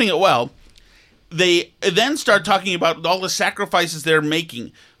 They don't sing it well. They then start talking about all the sacrifices they're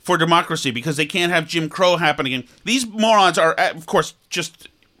making for democracy because they can't have Jim Crow happen again. These morons are, of course,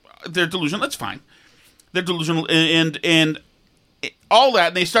 they're delusional. That's fine. They're delusional and all that.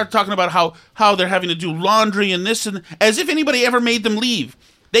 And they start talking about how they're having to do laundry and this and as if anybody ever made them leave.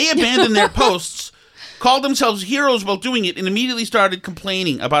 They abandoned their posts, called themselves heroes while doing it, and immediately started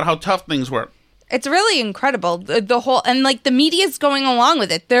complaining about how tough things were. It's really incredible. The whole, and like the media's going along with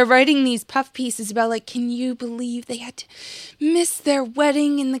it. They're writing these puff pieces about like, can you believe they had to miss their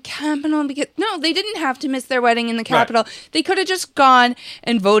wedding in the Capitol? Because no, they didn't have to miss their wedding in the Capitol. Right. They could have just gone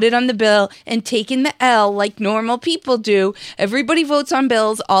and voted on the bill and taken the L like normal people do. Everybody votes on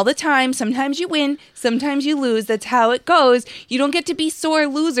bills all the time. Sometimes you win, sometimes you lose. That's how it goes. You don't get to be sore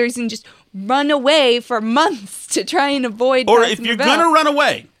losers and just run away for months to try and avoid. Or if you're going to run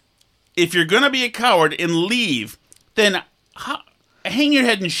away, if you're going to be a coward and leave, then hang your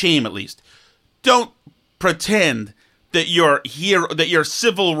head in shame at least. Don't pretend that you're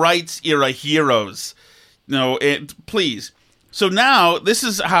civil rights era heroes. No, please. So now this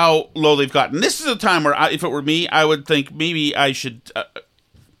is how low they've gotten. This is a time where, if it were me, I would think maybe I should.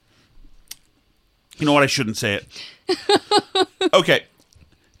 You know what? I shouldn't say it. Okay,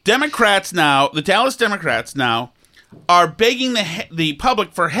 Democrats now, the Dallas Democrats now, are begging the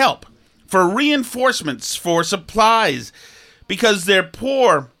public for help, for reinforcements, for supplies, because their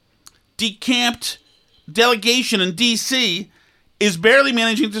poor, decamped delegation in D.C. is barely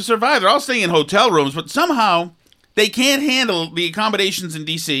managing to survive. They're all staying in hotel rooms, but somehow they can't handle the accommodations in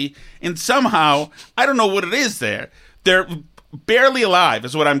D.C., and somehow, I don't know what it is there. They're barely alive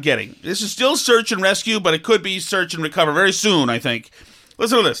is what I'm getting. This is still search and rescue, but it could be search and recover very soon, I think.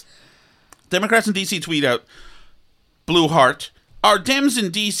 Listen to this. Democrats in D.C. tweet out, Blue Heart, our Dems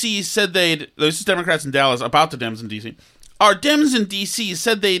in D.C. said this is Democrats in Dallas about the Dems in D.C. Our Dems in D.C.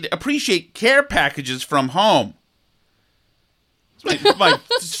 said they'd appreciate care packages from home. My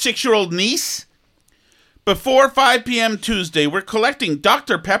 6-year-old niece. Before 5 p.m. Tuesday, we're collecting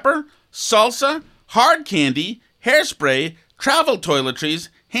Dr. Pepper, salsa, hard candy, hairspray, travel toiletries,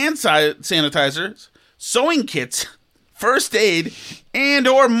 hand sanitizers, sewing kits, first aid, and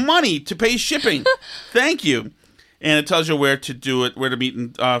or money to pay shipping. Thank you. And it tells you where to do it, where to meet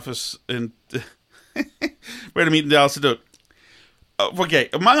in office, and where to meet in Dallas to do it. Okay,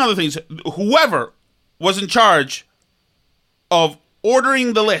 among other things, whoever was in charge of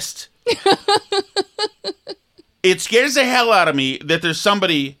ordering the list, it scares the hell out of me that there's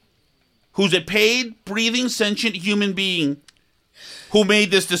somebody who's a paid, breathing, sentient human being who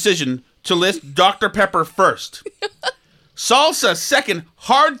made this decision to list Dr. Pepper first, salsa second,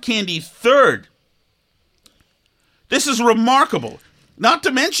 hard candy third. This is remarkable. Not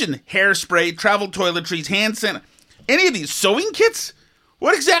to mention hairspray, travel toiletries, hand sanitizer. Any of these sewing kits?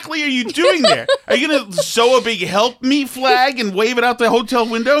 What exactly are you doing there? Are you going to sew a big help me flag and wave it out the hotel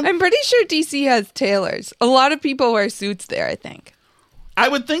window? I'm pretty sure DC has tailors. A lot of people wear suits there, I think. I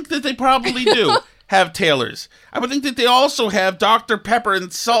would think that they probably do have tailors. I would think that they also have Dr. Pepper and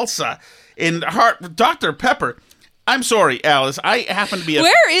salsa and Dr. Pepper. I'm sorry, Alice. I happen to be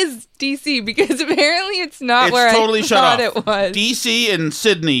Where is DC? Because apparently it's not where totally I thought it was. DC and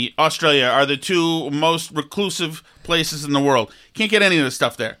Sydney, Australia, are the two most reclusive places in the world. Can't get any of this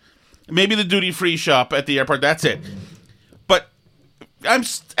stuff there. Maybe the duty-free shop at the airport. That's it. But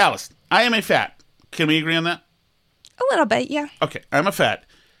Alice, I am a fat. Can we agree on that? A little bit, yeah. Okay, I'm a fat.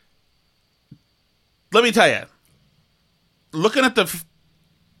 Let me tell you, looking at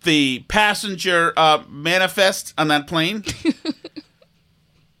the passenger manifest on that plane,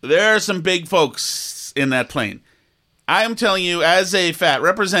 there are some big folks in that plane. I am telling you, as a fat,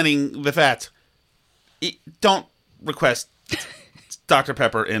 representing the fat, don't request Dr.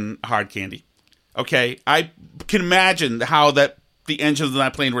 Pepper and hard candy. Okay? I can imagine how the engines of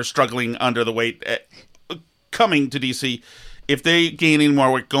that plane were struggling under the weight coming to D.C. If they gain any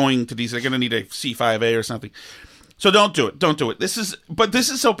more weight going to D.C., they're going to need a C5A or something. So don't do it. Don't do it. This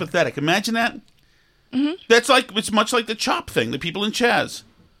is so pathetic. Imagine that. Mm-hmm. It's much like the CHOP thing, the people in Chaz.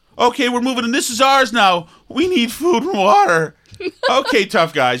 Okay, we're moving, and this is ours now. We need food and water. Okay,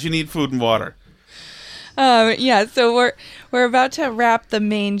 tough guys, you need food and water. Yeah, so we're about to wrap the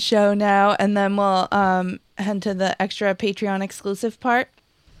main show now, and then we'll head to the extra Patreon exclusive part.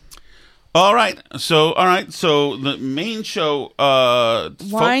 All right. So the main show,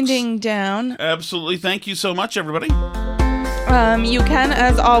 winding down. Absolutely. Thank you so much, everybody. You can,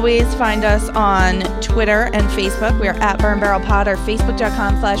 as always, find us on Twitter and Facebook. We are at Burn Barrel Pod or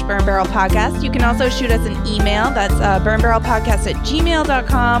Facebook.com/Burn Barrel Podcast. You can also shoot us an email. That's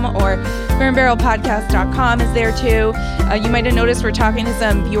burnbarrelpodcast@gmail.com or burnbarrelpodcast.com is there too. You might have noticed we're talking to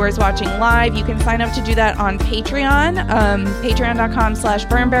some viewers watching live. You can sign up to do that on Patreon,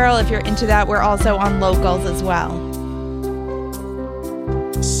 patreon.com/Burn Barrel. If you're into that, we're also on Locals as well.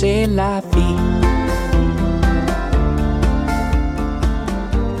 C'est la vie.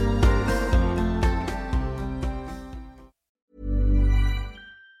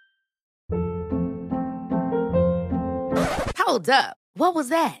 Hold up. What was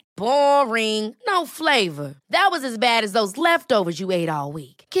that? Boring. No flavor. That was as bad as those leftovers you ate all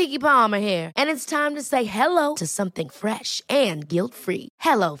week. Keke Palmer here, and it's time to say hello to something fresh and guilt-free.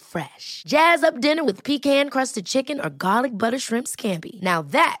 Hello Fresh. Jazz up dinner with pecan-crusted chicken or garlic butter shrimp scampi. Now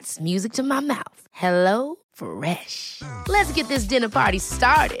that's music to my mouth. Hello Fresh. Let's get this dinner party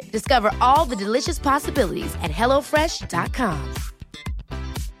started. Discover all the delicious possibilities at HelloFresh.com.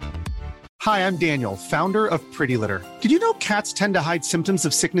 Hi, I'm Daniel, founder of Pretty Litter. Did you know cats tend to hide symptoms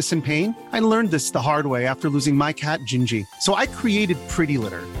of sickness and pain? I learned this the hard way after losing my cat, Gingy. So I created Pretty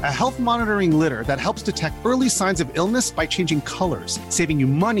Litter, a health monitoring litter that helps detect early signs of illness by changing colors, saving you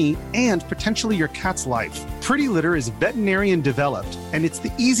money and potentially your cat's life. Pretty Litter is veterinarian developed, and it's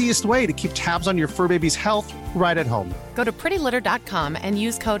the easiest way to keep tabs on your fur baby's health right at home. Go to prettylitter.com and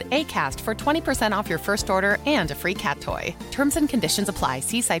use code ACAST for 20% off your first order and a free cat toy. Terms and conditions apply.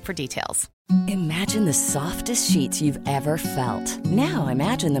 See site for details. Imagine the softest sheets you've ever felt. Now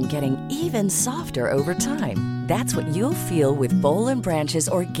imagine them getting even softer over time. That's what you'll feel with Boll & Branch's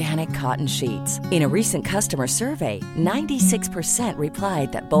organic cotton sheets. In a recent customer survey, 96%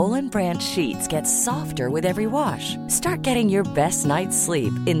 replied that Boll & Branch sheets get softer with every wash. Start getting your best night's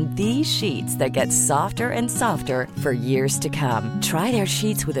sleep in these sheets that get softer and softer for years to come. Try their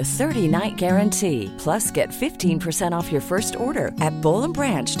sheets with a 30-night guarantee. Plus, get 15% off your first order at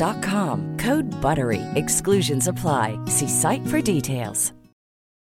bollandbranch.com. Code BUTTERY. Exclusions apply. See site for details.